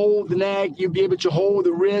to hold the neck. You'll be able to hold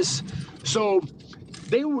the wrist. So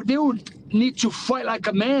they would need to fight like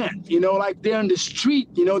a man, like they're on the street,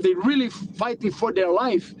 they're really fighting for their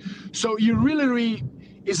life. So you really,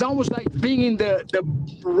 it's almost like being in the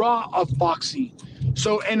raw of boxing.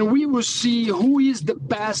 So, and we will see who is the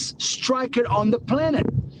best striker on the planet.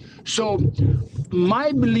 So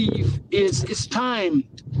my belief is it's time.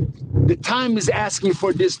 The time is asking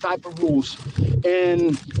for this type of rules.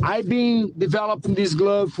 And I've been developing this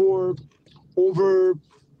glove for over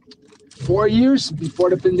 4 years before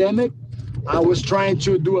the pandemic. I was trying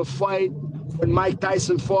to do a fight when Mike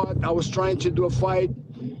Tyson fought. I was trying to do a fight,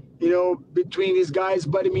 between these guys.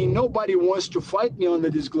 But nobody wants to fight me under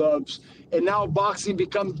these gloves. And now boxing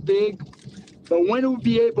becomes big. But when we'll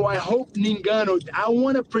be able, I hope Ngannou, I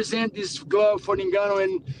want to present this glove for Ngannou,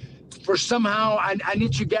 and for somehow I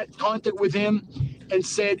need to get contact with him and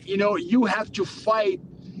said, you have to fight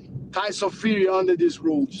Tyson Fury under these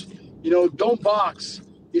rules. Don't box.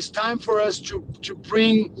 It's time for us to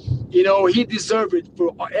bring, he deserved it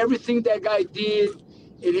for everything that guy did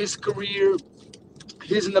in his career.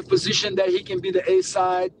 He's in a position that he can be the A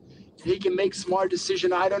side. He can make smart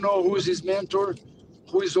decisions. I don't know who's his mentor,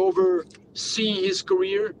 who is overseeing his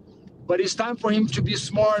career, but it's time for him to be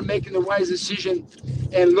smart, making the wise decision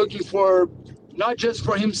and looking for not just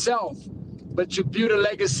for himself, but to build a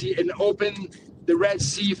legacy and open the Red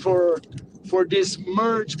Sea for this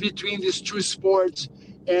merge between these two sports.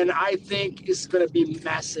 And I think it's going to be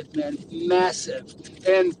massive, man, massive.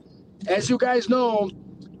 And as you guys know,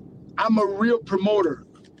 I'm a real promoter.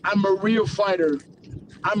 I'm a real fighter.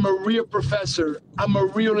 I'm a real professor. I'm a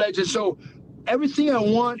real legend. So everything I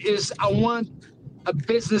want is I want a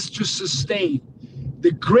business to sustain.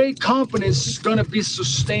 The great company is going to be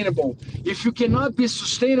sustainable. If you cannot be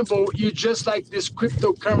sustainable, you're just like this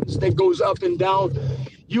cryptocurrency that goes up and down.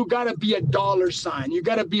 You got to be a dollar sign. You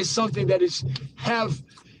got to be something that is have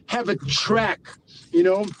a track,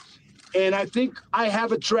 and I think I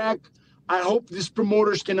have a track. I hope these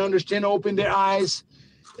promoters can understand, open their eyes,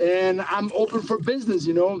 and I'm open for business,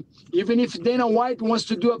 even if Dana White wants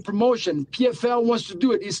to do a promotion, PFL wants to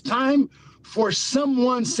do it. It's time for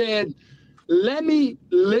someone said, let me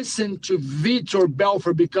listen to Vitor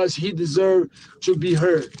Belfort because he deserves to be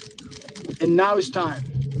heard. And now it's time.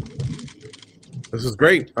 This is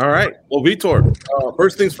great. All right. Well, Vitor,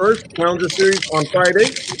 first things first, Challenger Series on Friday,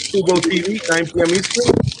 Fubo TV, 9 p.m.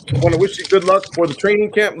 Eastern. I want to wish you good luck for the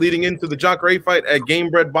training camp leading into the Jacare fight at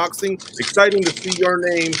Gamebred Boxing. Exciting to see your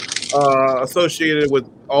name associated with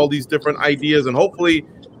all these different ideas, and hopefully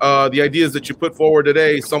the ideas that you put forward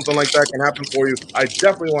today, something like that can happen for you. I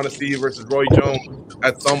definitely want to see you versus Roy Jones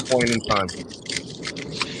at some point in time.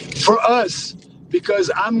 For us,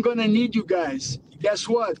 because I'm going to need you guys. Guess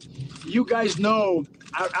what? You guys know,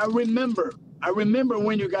 I remember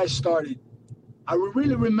when you guys started. I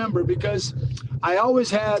really remember because I always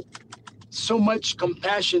had so much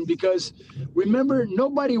compassion because remember,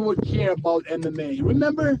 nobody would care about MMA.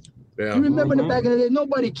 Remember? Yeah. You remember the back in the day,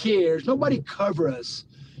 nobody cares. Nobody cover us.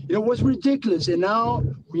 It was ridiculous. And now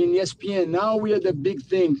we're in ESPN. Now we are the big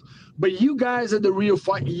things. But you guys are the real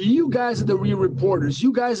fight. You guys are the real reporters.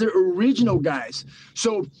 You guys are original guys.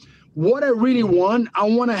 So what I really want, I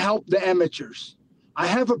want to help the amateurs. I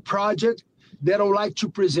have a project that I would like to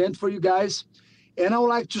present for you guys. And I would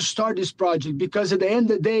like to start this project because at the end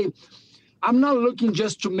of the day, I'm not looking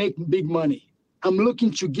just to make big money. I'm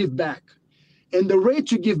looking to give back. And the way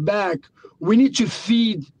to give back, we need to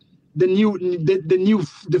feed the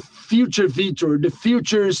future Vitor, the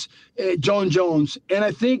future's John Jones. And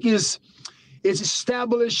I think it's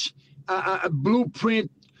established a blueprint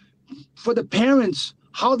for the parents,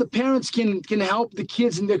 how the parents can help the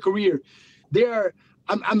kids in their career.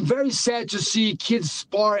 I'm very sad to see kids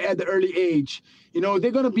spar at the early age.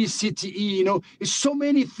 They're going to be CTE. There's so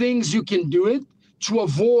many things you can do it to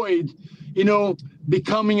avoid,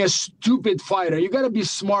 becoming a stupid fighter. You got to be a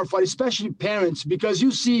smart fighter, especially parents, because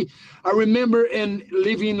you see, I remember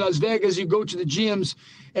living in Las Vegas, you go to the gyms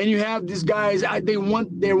and you have these guys, they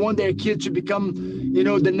want their kid to become,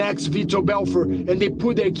 the next Vitor Belfort, and they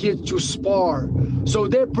put their kid to spar. So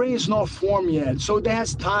their brain is not formed yet. So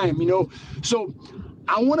that's time, So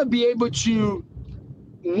I want to be able to,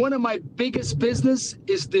 one of my biggest business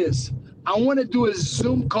is this. I want to do a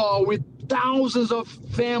Zoom call with thousands of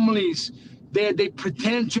families that they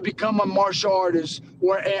pretend to become a martial artist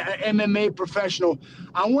or an MMA professional.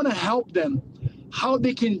 I want to help them how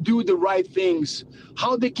they can do the right things,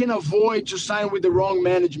 how they can avoid to sign with the wrong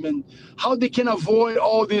management, how they can avoid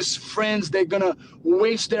all these friends that are going to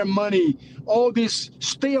waste their money, all this,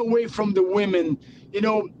 stay away from the women,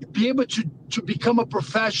 be able to become a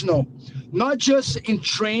professional, not just in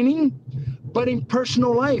training, but in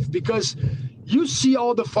personal life, because you see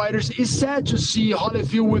all the fighters. It's sad to see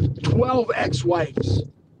Holyfield with 12 ex-wives,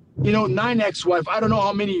 9 ex-wives. I don't know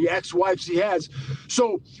how many ex-wives he has.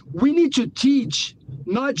 So we need to teach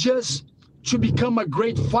not just to become a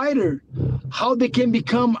great fighter, how they can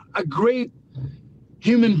become a great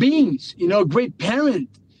human beings, a great parent.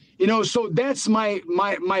 So that's my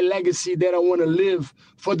legacy that I want to live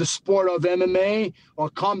for the sport of MMA or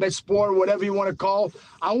combat sport, whatever you want to call.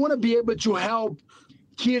 I want to be able to help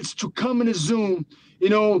kids to come in a Zoom.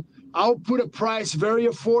 I'll put a price very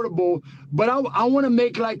affordable, but I want to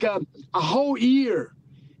make like a whole year,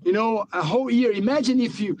 a whole year. Imagine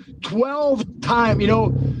if you 12 times, it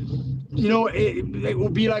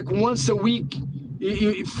would be like once a week,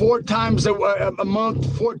 4 times a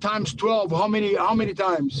month, 4 times 12. How many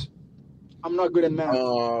times? I'm not good at math.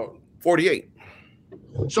 48.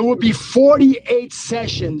 So it would be 48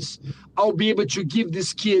 sessions. I'll be able to give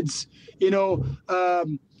these kids,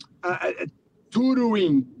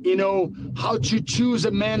 tutoring, how to choose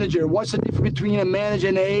a manager. What's the difference between a manager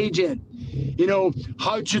and an agent?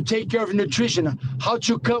 How to take care of nutrition, how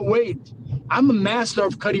to cut weight. I'm a master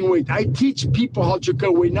of cutting weight. I teach people how to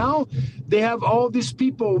cut weight. Now they have all these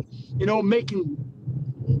people, making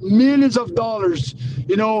millions of dollars,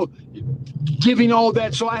 giving all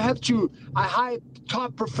that. So I hire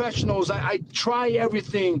top professionals. I try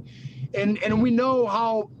everything. And we know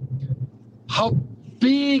how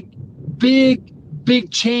big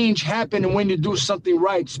change happen when you do something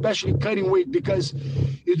right, especially cutting weight, because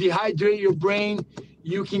you dehydrate your brain.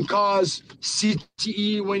 You can cause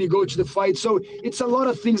CTE when you go to the fight. So it's a lot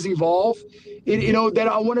of things involved, that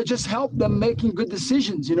I want to just help them making good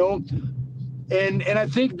decisions, And I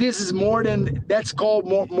think this is that's called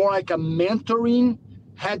more like a mentoring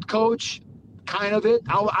head coach kind of it.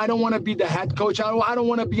 I don't want to be the head coach. I don't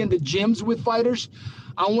want to be in the gyms with fighters.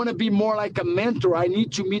 I want to be more like a mentor. I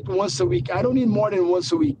need to meet once a week. I don't need more than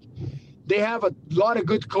once a week. They have a lot of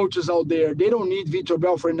good coaches out there. They don't need Vitor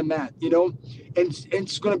Belfort in the mat, and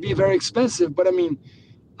it's going to be very expensive. But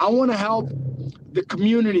I want to help the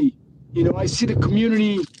community. I see the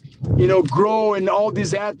community, grow, and all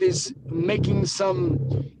these athletes making some,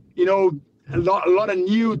 a lot of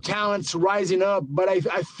new talents rising up. But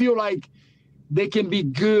I feel like they can be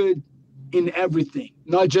good in everything,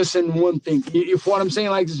 not just in one thing. If what I'm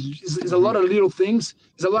saying, like, is a lot of little things.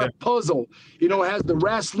 It's a lot of puzzle. It has the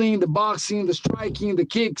wrestling, the boxing, the striking, the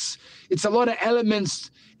kicks. It's a lot of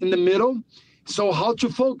elements in the middle. So how to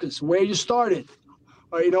focus, where you started,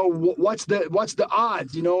 or what's the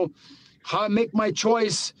odds? How I make my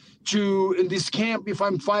choice in this camp if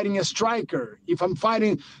I'm fighting a striker, if I'm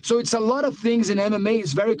fighting. So it's a lot of things in MMA.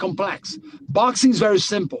 It's very complex. Boxing is very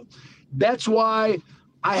simple. That's why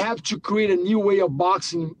I have to create a new way of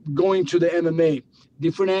boxing going to the MMA.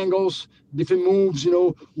 Different angles, different moves,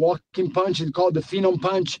 walking punch. It's called the Phenom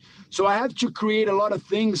punch. So I have to create a lot of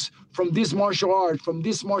things from this martial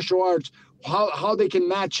art, how they can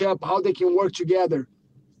match up, how they can work together.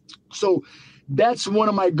 So that's one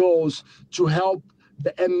of my goals, to help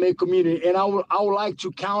the MMA community. And I would like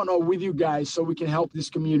to count on with you guys so we can help this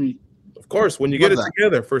community. Of course, when you get it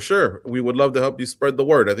together, for sure, we would love to help you spread the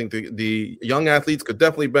word. I think the young athletes could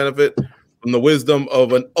definitely benefit from the wisdom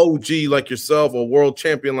of an OG like yourself, a world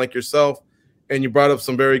champion like yourself. And you brought up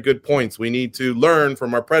some very good points. We need to learn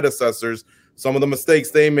from our predecessors some of the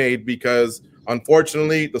mistakes they made, because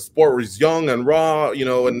unfortunately the sport was young and raw,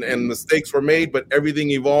 and mistakes were made, but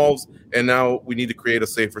everything evolves. And now we need to create a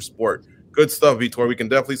safer sport. Good stuff, Vitor. We can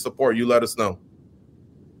definitely support you. Let us know.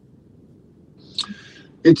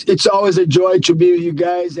 It's always a joy to be with you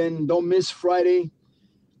guys, and don't miss Friday.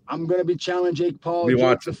 I'm gonna be challenging Jake Paul.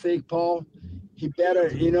 Jake's a fake Paul. He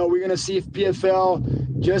better, we're gonna see if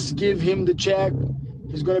PFL just give him the check.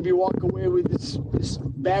 He's gonna be walking away with this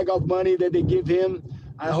bag of money that they give him.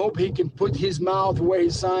 I hope he can put his mouth where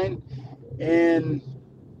he signed, and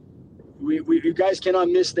you guys cannot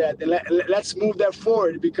miss that. And let's move that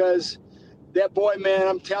forward, because that boy, man,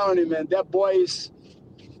 I'm telling you, man, that boy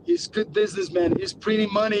he's good businessman. He's pretty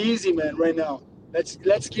money easy, man, right now.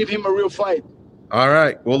 Let's give him a real fight. All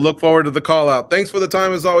right. We'll look forward to the call out. Thanks for the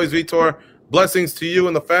time as always, Vitor. Blessings to you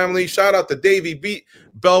and the family. Shout out to Davey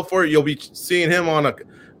Belfort. You'll be seeing him on a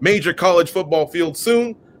major college football field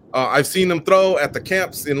soon. I've seen him throw at the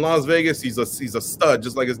camps in Las Vegas. He's a stud,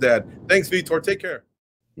 just like his dad. Thanks, Vitor. Take care.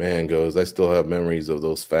 Man, Goes, I still have memories of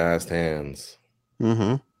those fast hands.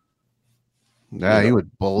 Mm-hmm. Yeah, he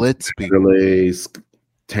would blitz people.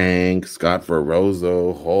 Tank, Scott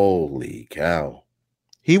Ferrozo. Holy cow.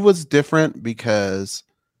 He was different because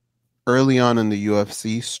early on in the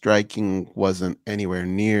UFC, striking wasn't anywhere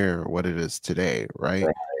near what it is today, right?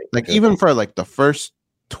 Like even for like the first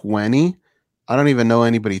 20, I don't even know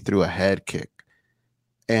anybody threw a head kick.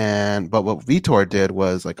 But what Vitor did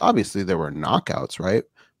was, like, obviously there were knockouts, right?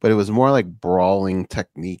 But it was more like brawling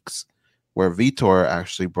techniques where Vitor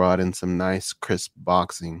actually brought in some nice crisp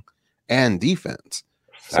boxing and defense.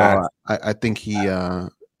 So I think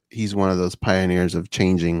he's one of those pioneers of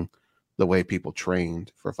changing the way people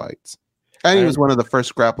trained for fights. And he was one of the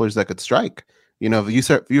first grapplers that could strike. You know,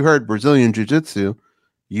 if you heard Brazilian Jiu-Jitsu,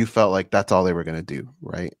 you felt like that's all they were going to do,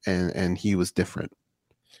 right? And he was different.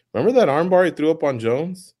 Remember that armbar he threw up on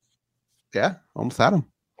Jones? Yeah, almost had him.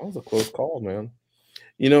 That was a close call, man.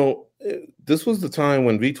 You know, this was the time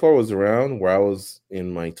when Vitor was around where I was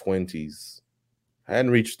in my 20s. I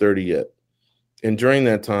hadn't reached 30 yet. And during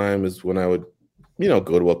that time is when I would,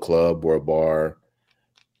 go to a club or a bar,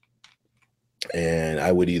 and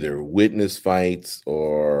I would either witness fights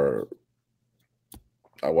or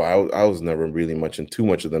I was never really too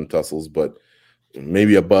much of them tussles, but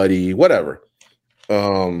maybe a buddy, whatever.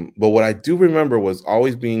 But what I do remember was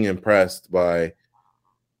always being impressed by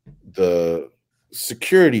the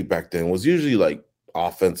security back then. Was usually like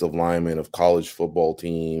offensive linemen of college football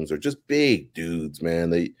teams or just big dudes, man.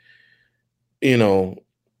 They,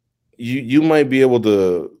 you might be able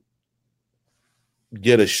to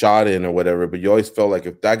get a shot in or whatever, but you always felt like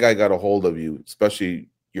if that guy got a hold of you, especially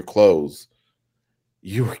your clothes,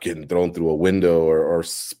 you were getting thrown through a window or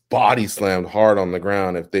body slammed hard on the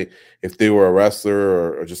ground if they were a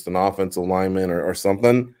wrestler or just an offensive lineman or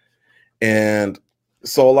something. And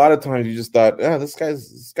so a lot of times you just thought, this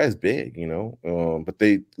guy's big, but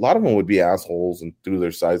a lot of them would be assholes and threw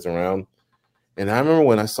their size around. And I remember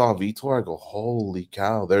when I saw Vitor, I go, holy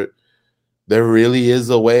cow, there really is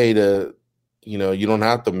a way to, you don't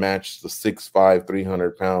have to match the 6'5",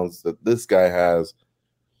 300 pounds that this guy has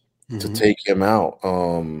to take him out.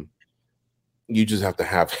 You just have to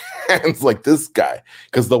have hands like this guy,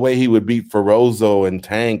 because the way he would beat Ferrozo and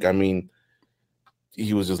Tank, I mean,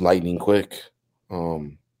 he was just lightning quick.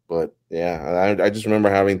 But yeah, I just remember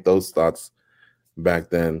having those thoughts back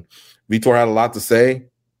then. Vitor had a lot to say.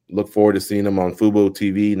 Look forward to seeing him on Fubo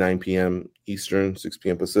TV, 9 p.m. Eastern, 6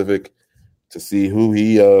 p.m. Pacific, to see who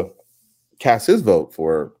he casts his vote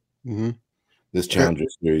for this Challenger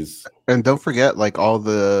Series. And don't forget, like, all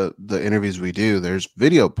the interviews we do, there's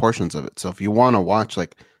video portions of it. So if you want to watch,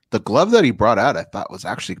 like, the glove that he brought out, I thought was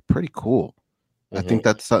actually pretty cool. I think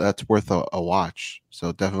that's worth a watch.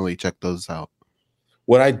 So definitely check those out.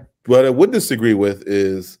 What I would disagree with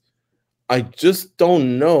is I just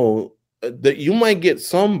don't know that you might get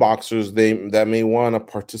some boxers that may want to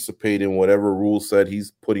participate in whatever rule set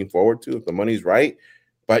he's putting forward to if the money's right,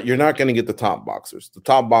 but you're not going to get the top boxers. The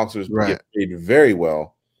top boxers get paid very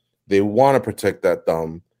well. They want to protect that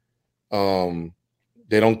thumb.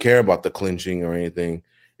 They don't care about the clinching or anything.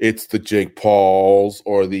 It's the Jake Pauls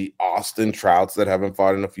or the Austin Trouts that haven't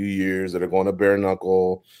fought in a few years that are going to bare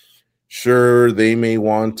knuckle. Sure, they may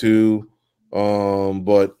want to,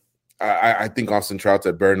 but I think Austin Trout's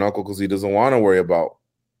at bare knuckle because he doesn't want to worry about,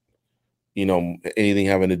 anything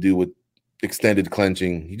having to do with extended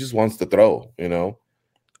clenching. He just wants to throw,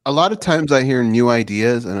 A lot of times I hear new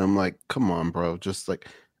ideas and I'm like, come on, bro. Just like,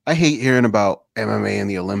 I hate hearing about MMA and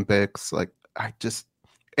the Olympics. Like,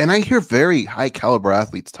 and I hear very high caliber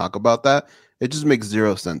athletes talk about that. It just makes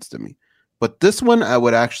zero sense to me. But this one, I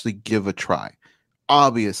would actually give a try.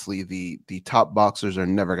 Obviously, the top boxers are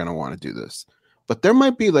never going to want to do this. But there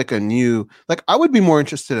might be like a new, like, I would be more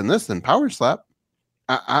interested in this than Power Slap.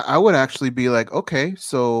 I would actually be like, okay,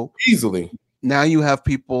 so easily now you have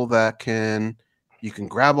people that you can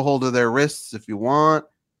grab a hold of their wrists if you want,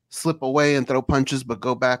 slip away and throw punches, but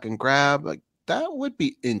go back and grab. Like, that would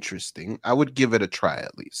be interesting. I would give it a try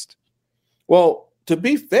at least. Well, to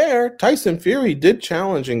be fair, Tyson Fury did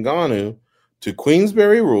challenge Ngannou to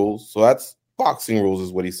Queensberry rules, so that's boxing rules,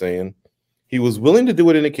 is what he's saying. He was willing to do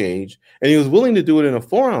it in a cage, and he was willing to do it in a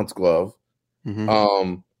 4-ounce glove.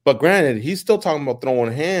 But granted, he's still talking about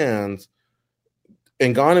throwing hands.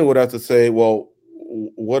 And Ngannou would have to say, well,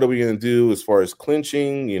 what are we going to do as far as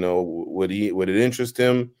clinching? You know, would it interest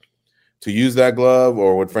him to use that glove,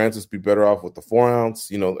 or would Francis be better off with the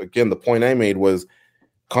 4-ounce? You know, again, the point I made was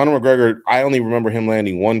Conor McGregor, I only remember him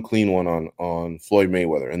landing one clean one on Floyd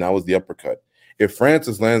Mayweather, and that was the uppercut. If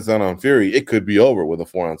Francis lands down on Fury, it could be over with a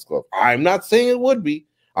 4-ounce glove. I'm not saying it would be.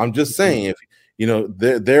 I'm just saying, if you know,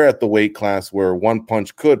 they're at the weight class where one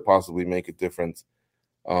punch could possibly make a difference.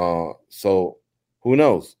 So who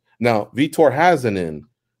knows? Now, Vitor has an in.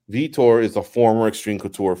 Vitor is a former Extreme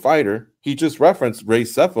Couture fighter. He just referenced Ray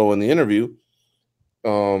Sefo in the interview.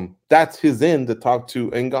 That's his in to talk to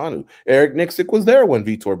Ngannou. Eric Nixick was there when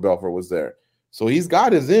Vitor Belfort was there. So he's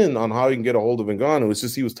got his in on how he can get a hold of Ngannou. It's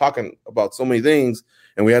just he was talking about so many things,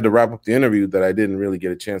 and we had to wrap up the interview that I didn't really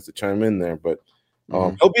get a chance to chime in there. But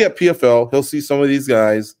he'll be at PFL. He'll see some of these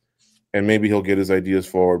guys, and maybe he'll get his ideas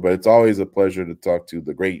forward. But it's always a pleasure to talk to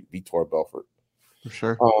the great Vitor Belfort. For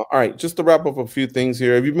sure. All right, just to wrap up a few things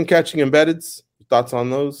here. Have you been catching embeddeds? Thoughts on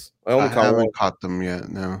those? I haven't caught them yet,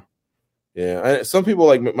 no. Yeah, some people,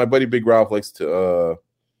 like my buddy Big Ralph, likes to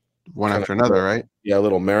one after another, right? Yeah, a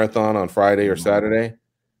little marathon on Friday or Saturday.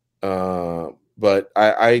 But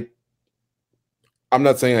I'm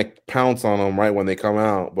not saying I pounce on them right when they come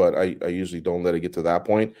out, but I usually don't let it get to that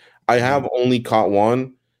point. I have only caught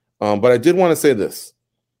one, but I did want to say this.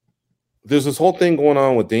 There's this whole thing going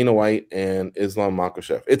on with Dana White and Islam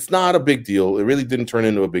Makhachev. It's not a big deal. It really didn't turn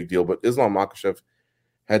into a big deal, but Islam Makhachev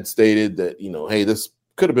had stated that, you know, hey, this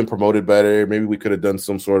could have been promoted better. Maybe we could have done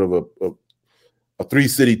some sort of a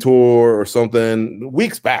 3-city tour or something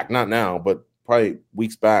weeks back, not now, but probably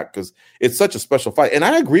weeks back, because it's such a special fight. And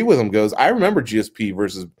I agree with him, because I remember GSP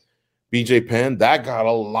versus BJ Penn. That got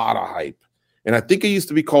a lot of hype. And I think it used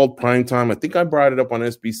to be called Primetime. I think I brought it up on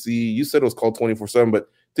SBC. You said it was called 24/7, but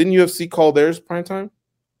didn't UFC call theirs Primetime?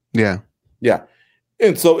 Yeah. Yeah.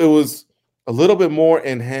 And so it was a little bit more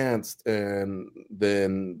enhanced than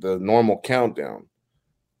the normal countdown.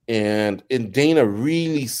 And Dana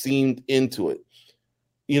really seemed into it.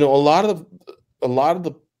 You know, a lot of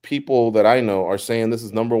the people that I know are saying this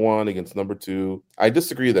is number one against number two. I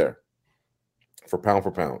disagree there for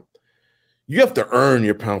pound. You have to earn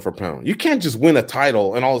your pound for pound. You can't just win a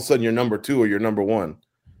title and all of a sudden you're number two or you're number one.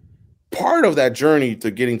 Part of that journey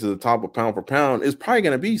to getting to the top of pound for pound is probably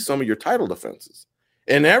going to be some of your title defenses.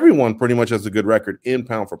 And everyone pretty much has a good record in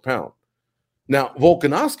pound for pound. Now,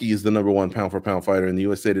 Volkanovski is the number one pound for pound fighter in the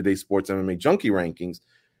USA Today Sports MMA Junkie rankings.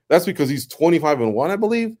 That's because he's 25-1, I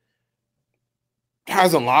believe.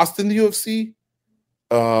 Hasn't lost in the UFC.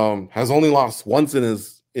 Has only lost once in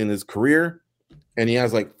his career. And he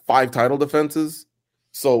has like 5 title defenses.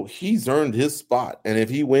 So he's earned his spot. And if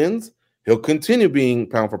he wins, he'll continue being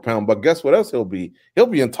pound for pound. But guess what else he'll be? He'll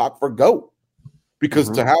be in talk for GOAT. Because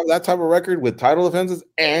to have that type of record with title defenses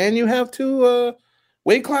and you have 2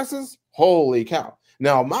 weight classes, holy cow.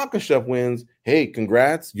 Now, Makhachev wins. Hey,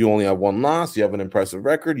 congrats. You only have 1 loss. You have an impressive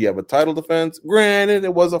record. You have a title defense. Granted,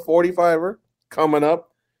 it was a 45er coming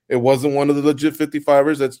up. It wasn't one of the legit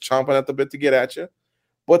 55ers that's chomping at the bit to get at you.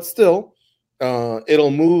 But still,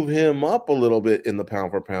 it'll move him up a little bit in the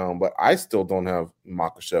pound for pound. But I still don't have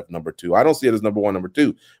Makhachev number 2. I don't see it as number 1, number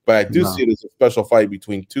 2. But I do see it as a special fight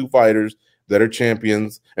between 2 fighters that are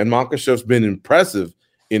champions. And Makhachev's been impressive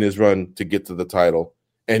in his run to get to the title.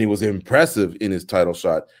 And he was impressive in his title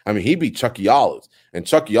shot. I mean, he beat Chucky Olives. And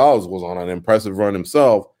Chucky Olives was on an impressive run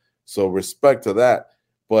himself. So respect to that.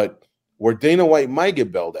 But where Dana White might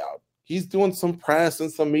get bailed out, he's doing some press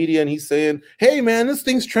and some media, and he's saying, hey, man, this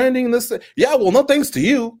thing's trending. Yeah, well, no thanks to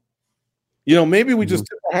you. You know, maybe we just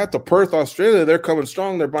have to Perth, Australia. They're coming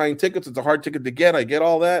strong. They're buying tickets. It's a hard ticket to get. I get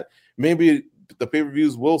all that. Maybe the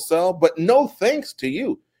pay-per-views will sell, but no thanks to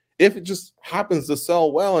you. If it just happens to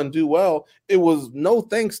sell well and do well, it was no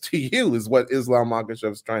thanks to you, is what Islam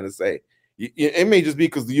Makhachev is trying to say. It may just be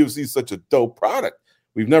because the UFC is such a dope product.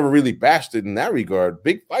 We've never really bashed it in that regard.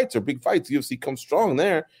 Big fights are big fights. UFC comes strong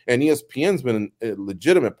there, and ESPN's been a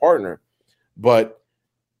legitimate partner. But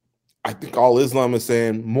I think all Islam is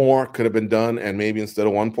saying more could have been done, and maybe instead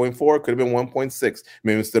of 1.4, it could have been 1.6.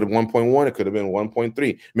 Maybe instead of 1.1, it could have been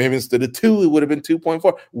 1.3. Maybe instead of 2, it would have been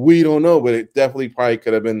 2.4. We don't know, but it definitely probably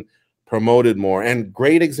could have been promoted more. And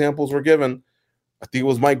great examples were given. I think it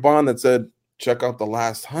was Mike Bond that said, check out the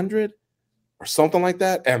last 100 or something like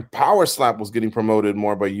that. And Power Slap was getting promoted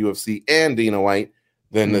more by UFC and Dana White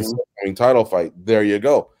than this title fight. There you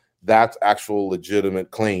go. That's actual legitimate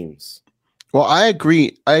claims. Well, I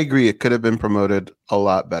agree. It could have been promoted a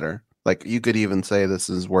lot better. Like you could even say this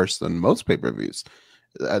is worse than most pay-per-views.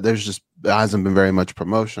 There hasn't been very much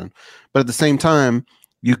promotion, but at the same time,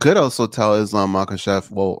 you could also tell Islam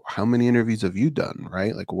Makhachev, well, how many interviews have you done,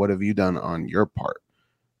 right? Like, what have you done on your part?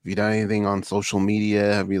 Have you done anything on social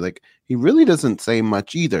media? Have you he really doesn't say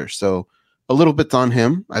much either. So a little bit's on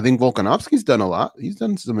him. I think Volkanovski's done a lot. He's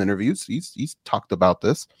done some interviews. He's talked about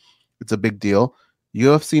this. It's a big deal.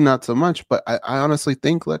 UFC not so much, but I honestly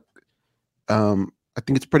think I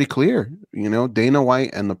think it's pretty clear, Dana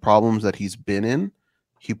White and the problems that he's been in,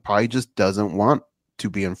 he probably just doesn't want to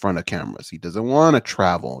be in front of cameras. He doesn't want to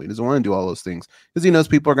travel. He doesn't want to do all those things because he knows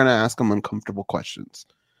people are going to ask him uncomfortable questions.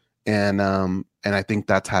 And I think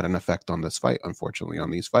that's had an effect on this fight, unfortunately,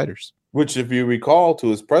 on these fighters. Which, if you recall, to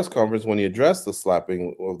his press conference when he addressed the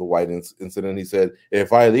slapping of the White incident, he said,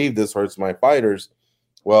 if I leave, this hurts my fighters.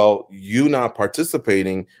 Well, you not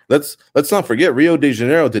participating, let's not forget, Rio de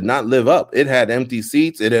Janeiro did not live up. It had empty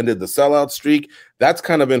seats. It ended the sellout streak. That's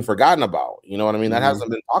kind of been forgotten about. You know what I mean? That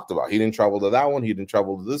hasn't been talked about. He didn't travel to that one. He didn't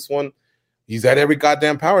travel to this one. He's at every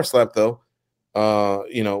goddamn power slap, though.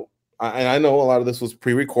 I know a lot of this was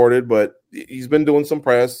pre-recorded, but he's been doing some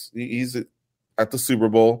press. He's at the Super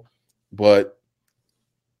Bowl, but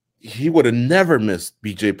he would have never missed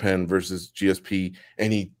BJ Penn versus GSP,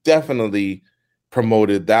 and he definitely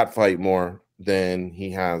promoted that fight more than he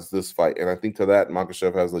has this fight. And I think to that,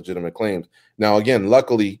 Makhachev has legitimate claims. Now, again,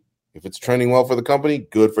 luckily, if it's trending well for the company,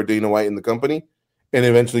 good for Dana White and the company, and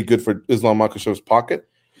eventually good for Islam Makhachev's pocket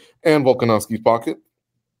and Volkanovski's pocket.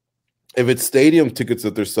 If it's stadium tickets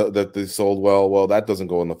that they sold well, that doesn't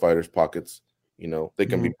go in the fighters' pockets. They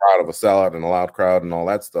can be proud of a sellout and a loud crowd and all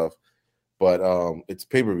that stuff. But it's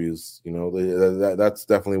pay-per-views. That's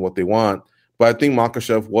definitely what they want. But I think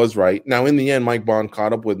Makhachev was right. Now, in the end, Mike Bond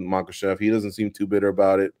caught up with Makhachev. He doesn't seem too bitter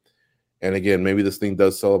about it. And again, maybe this thing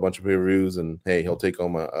does sell a bunch of pay-per-views, and hey, he'll take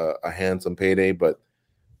home a handsome payday. But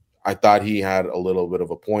I thought he had a little bit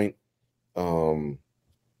of a point. And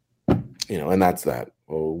that's that.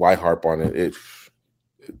 Well, why harp on it?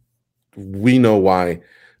 We know why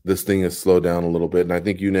this thing has slowed down a little bit, and I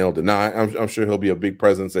think you nailed it. Now, I'm sure he'll be a big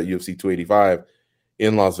presence at UFC 285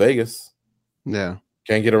 in Las Vegas. Yeah.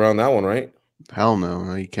 Can't get around that one, right? Hell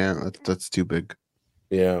no, you can't. That's too big.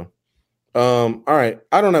 Yeah. All right.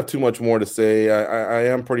 I don't have too much more to say. I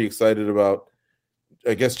am pretty excited about,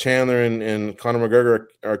 I guess, Chandler and Conor McGregor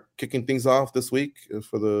are kicking things off this week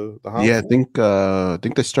for the house. Yeah, I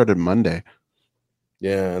think they started Monday.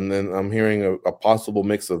 Yeah, and then I'm hearing a possible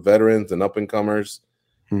mix of veterans and up-and-comers.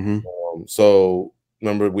 Mm-hmm. So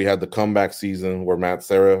remember, we had the comeback season where Matt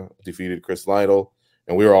Serra defeated Chris Lytle,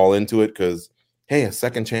 and we were all into it because, hey, a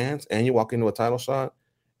second chance, and you walk into a title shot,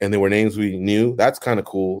 and they were names we knew. That's kind of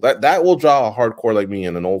cool. That will draw a hardcore like me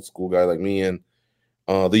and an old school guy like me. And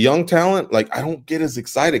the young talent, I don't get as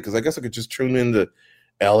excited because I guess I could just tune into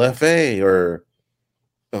LFA or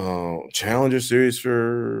Challenger Series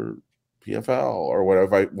for PFL or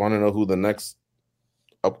whatever. I want to know who the next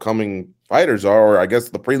upcoming fighters are, or I guess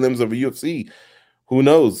the prelims of a UFC. Who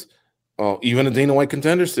knows? Even a Dana White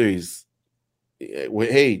Contender Series.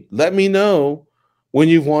 Hey, let me know when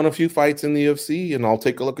you've won a few fights in the UFC, and I'll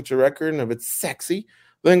take a look at your record. And if it's sexy,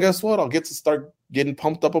 then guess what? I'll get to start getting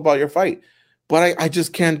pumped up about your fight. But I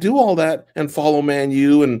just can't do all that and follow Man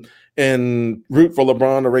U and root for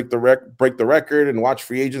LeBron to break the record and watch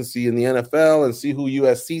free agency in the NFL and see who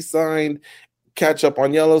USC signed, catch up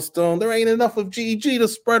on Yellowstone. There ain't enough of GEG to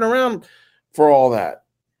spread around for all that.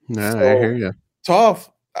 No, I hear you. Tough.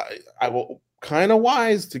 I will kind of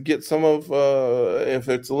wise to get some of if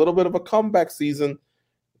it's a little bit of a comeback season.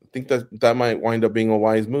 I think that might wind up being a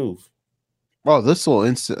wise move. Well, this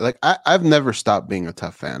will I've never stopped being a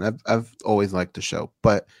Tough fan. I've always liked the show,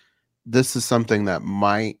 but this is something that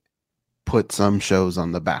might put some shows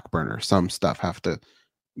on the back burner. Some stuff have to,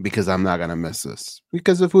 because I'm not gonna miss this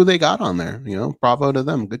because of who they got on there. Bravo to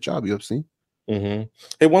them. Good job, UFC. Mm-hmm.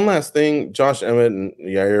 Hey, one last thing. Josh Emmett and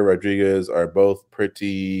Yair Rodriguez are both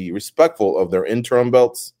pretty respectful of their interim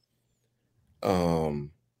belts.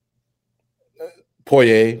 Poirier,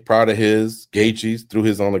 proud of his. Gaethje threw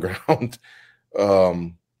his on the ground.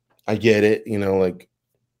 I get it.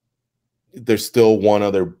 There's still one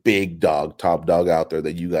other big dog, top dog out there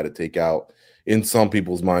that you got to take out in some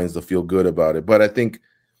people's minds to feel good about it. But I think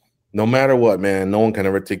no matter what, man, no one can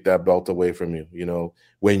ever take that belt away from you.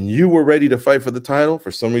 When you were ready to fight for the title,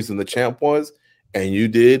 for some reason the champ was, and you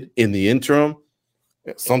did in the interim,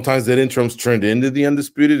 sometimes that interim's turned into the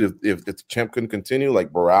undisputed if the champ couldn't continue,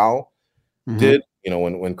 like Barral did,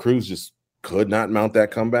 when Cruz just could not mount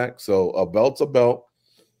that comeback. So a belt's a belt.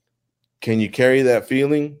 Can you carry that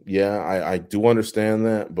feeling? Yeah, I do understand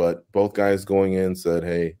that, but both guys going in said,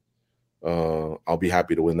 hey, I'll be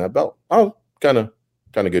happy to win that belt. Oh, kind of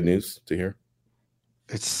good news to hear.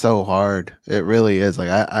 It's so hard. It really is. Like,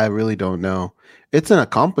 I really don't know. It's an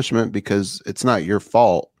accomplishment because it's not your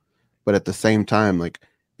fault. But at the same time, like,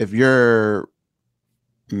 if you're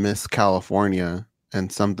Miss California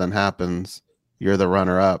and something happens, you're the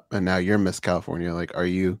runner up and now you're Miss California. Like, are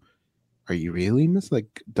you really Miss?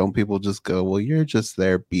 Like, don't people just go, well, you're just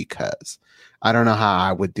there because? I don't know how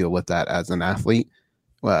I would deal with that as an athlete.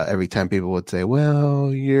 Well, every time people would say,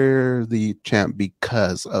 well, you're the champ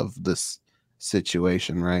because of this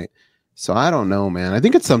situation, right? So I don't know, man. I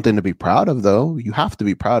think it's something to be proud of, though. You have to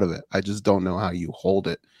be proud of it. I just don't know how you hold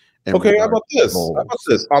it. Okay, how about this?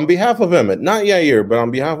 On behalf of Emmett, not Yair, but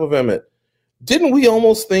on behalf of Emmett, didn't we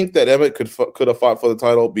almost think that Emmett could have fought for the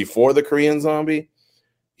title before the Korean Zombie?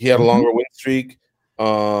 He had a longer win streak,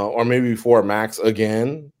 or maybe before Max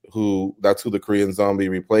again, that's who the Korean Zombie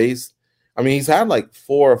replaced. I mean, he's had like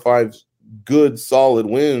 4 or 5 good, solid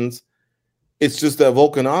wins. It's just that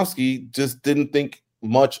Volkanovski just didn't think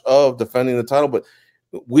much of defending the title. But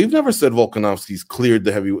we've never said Volkanovski's cleared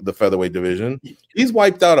the featherweight division. He's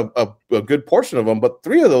wiped out a good portion of them, but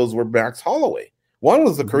 3 of those were Max Holloway. One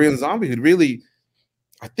was the Korean Zombie, who really,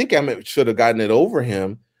 I think Emmett should have gotten it over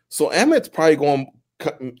him. So Emmett's probably going.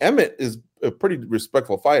 Emmett is a pretty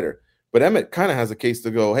respectful fighter, but Emmett kind of has a case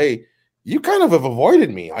to go, hey, you kind of have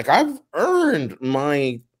avoided me. Like, I've earned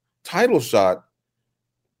my title shot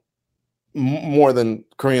more than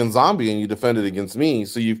Korean Zombie, and you defended against me.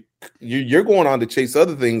 So you're going on to chase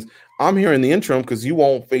other things. I'm here in the interim because you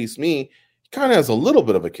won't face me. He kind of has a little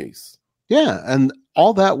bit of a case. Yeah, and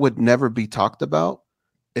all that would never be talked about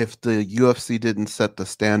if the UFC didn't set the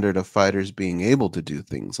standard of fighters being able to do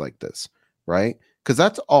things like this, right? Because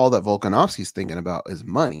that's all that Volkanovski's thinking about is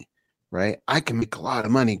money, right? I can make a lot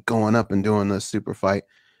of money going up and doing this super fight.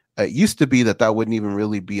 It used to be that wouldn't even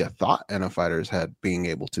really be a thought in a fighter's head, being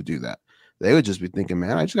able to do that. They would just be thinking,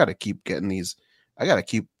 man, I just got to keep getting these. I got to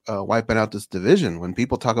keep wiping out this division. When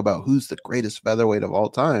people talk about who's the greatest featherweight of all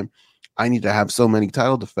time, I need to have so many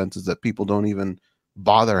title defenses that people don't even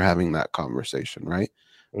bother having that conversation, right?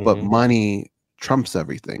 Mm-hmm. But money trumps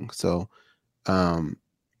everything. So,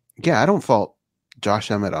 yeah, I don't fault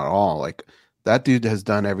Josh Emmett at all. Like, that dude has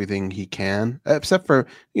done everything he can, except for,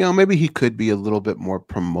 maybe he could be a little bit more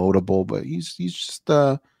promotable, but he's just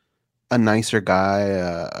a nicer guy,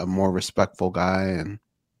 a more respectful guy,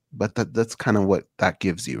 but that's kind of what that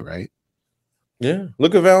gives you, right? Yeah.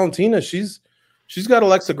 Look at Valentina. She's got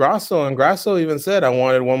Alexa Grasso, and Grasso even said, I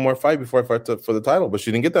wanted one more fight before I fight for the title, but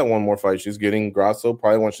she didn't get that one more fight. She's getting Grasso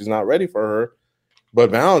probably when she's not ready for her.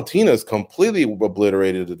 But Valentina's completely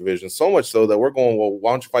obliterated the division, so much so that we're going, well,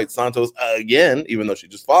 why don't you fight Santos again, even though she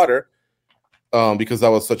just fought her, because that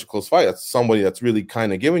was such a close fight. That's somebody that's really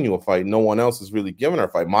kind of giving you a fight. No one else is really giving her a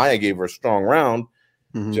fight. Maya gave her a strong round,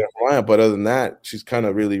 Maya, but other than that, she's kind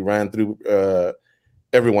of really ran through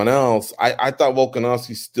everyone else. I thought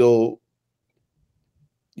Volkanovski still,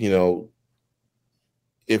 if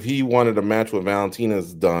he wanted a match with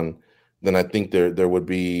Valentina's done, then I think there would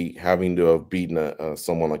be having to have beaten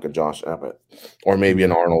someone like a Josh Emmett or maybe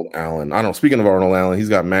an Arnold Allen. I don't know. Speaking of Arnold Allen, he's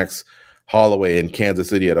got Max Holloway in Kansas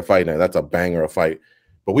City at a fight night. That's a banger of fight.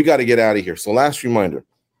 But we got to get out of here. So last reminder,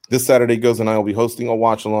 this Saturday, Goes and I will be hosting a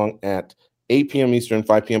watch along at 8 p.m. Eastern,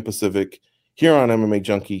 5 p.m. Pacific here on MMA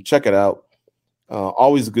Junkie. Check it out.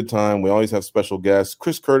 Always a good time. We always have special guests.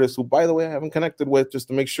 Chris Curtis, who, by the way, I haven't connected with just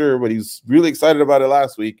to make sure, but he's really excited about it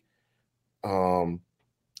last week.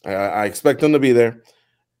 I expect him to be there.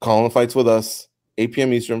 Calling fights with us, 8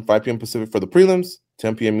 p.m. Eastern, 5 p.m. Pacific for the prelims,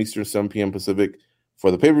 10 p.m. Eastern, 7 p.m. Pacific for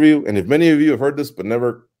the pay-per-view. And if many of you have heard this but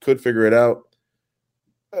never could figure it out,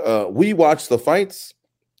 we watch the fights.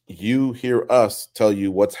 You hear us tell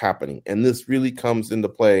you what's happening. And this really comes into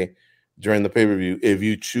play during the pay-per-view if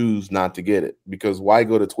you choose not to get it. Because why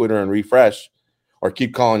go to Twitter and refresh or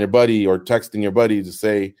keep calling your buddy or texting your buddy to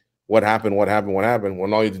say, what happened, when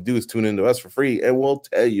all you have to do is tune into us for free, and we'll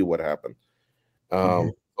tell you what happened.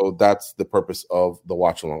 So that's the purpose of the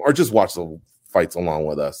watch along, or just watch the fights along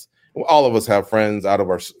with us. All of us have friends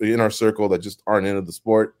in our circle that just aren't into the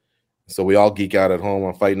sport. So we all geek out at home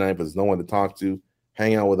on fight night, but there's no one to talk to.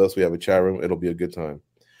 Hang out with us. We have a chat room. It'll be a good time.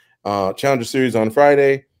 Challenger Series on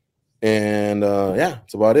Friday. And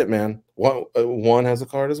that's about it, man. One has a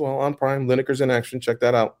card as well on Prime. Lineker's in action. Check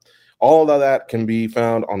that out. All of that can be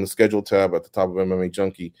found on the schedule tab at the top of MMA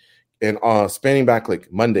Junkie. And spanning back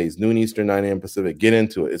like Mondays, noon Eastern, 9 a.m. Pacific. Get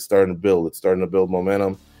into it. It's starting to build. It's starting to build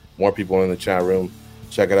momentum. More people in the chat room.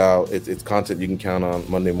 Check it out. It's content you can count on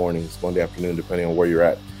Monday mornings, Monday afternoon, depending on where you're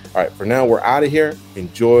at. All right, for now, we're out of here.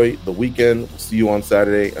 Enjoy the weekend. We'll see you on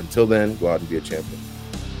Saturday. Until then, go out and be a champion.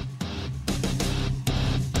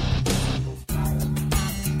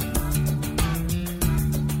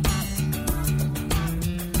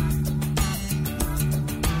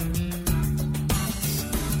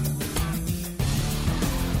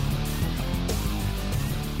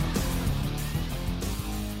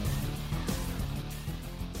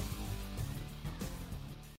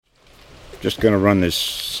 Just going to run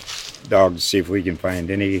this dog to see if we can find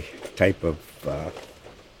any type of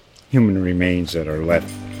human remains that are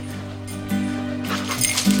left.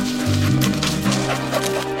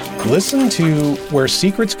 Listen to Where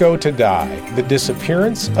Secrets Go to Die, The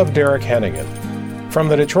Disappearance of Derek Hennigan. From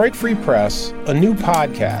the Detroit Free Press, a new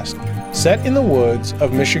podcast set in the woods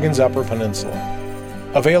of Michigan's Upper Peninsula.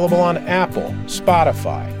 Available on Apple,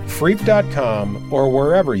 Spotify, Freep.com, or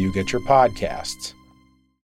wherever you get your podcasts.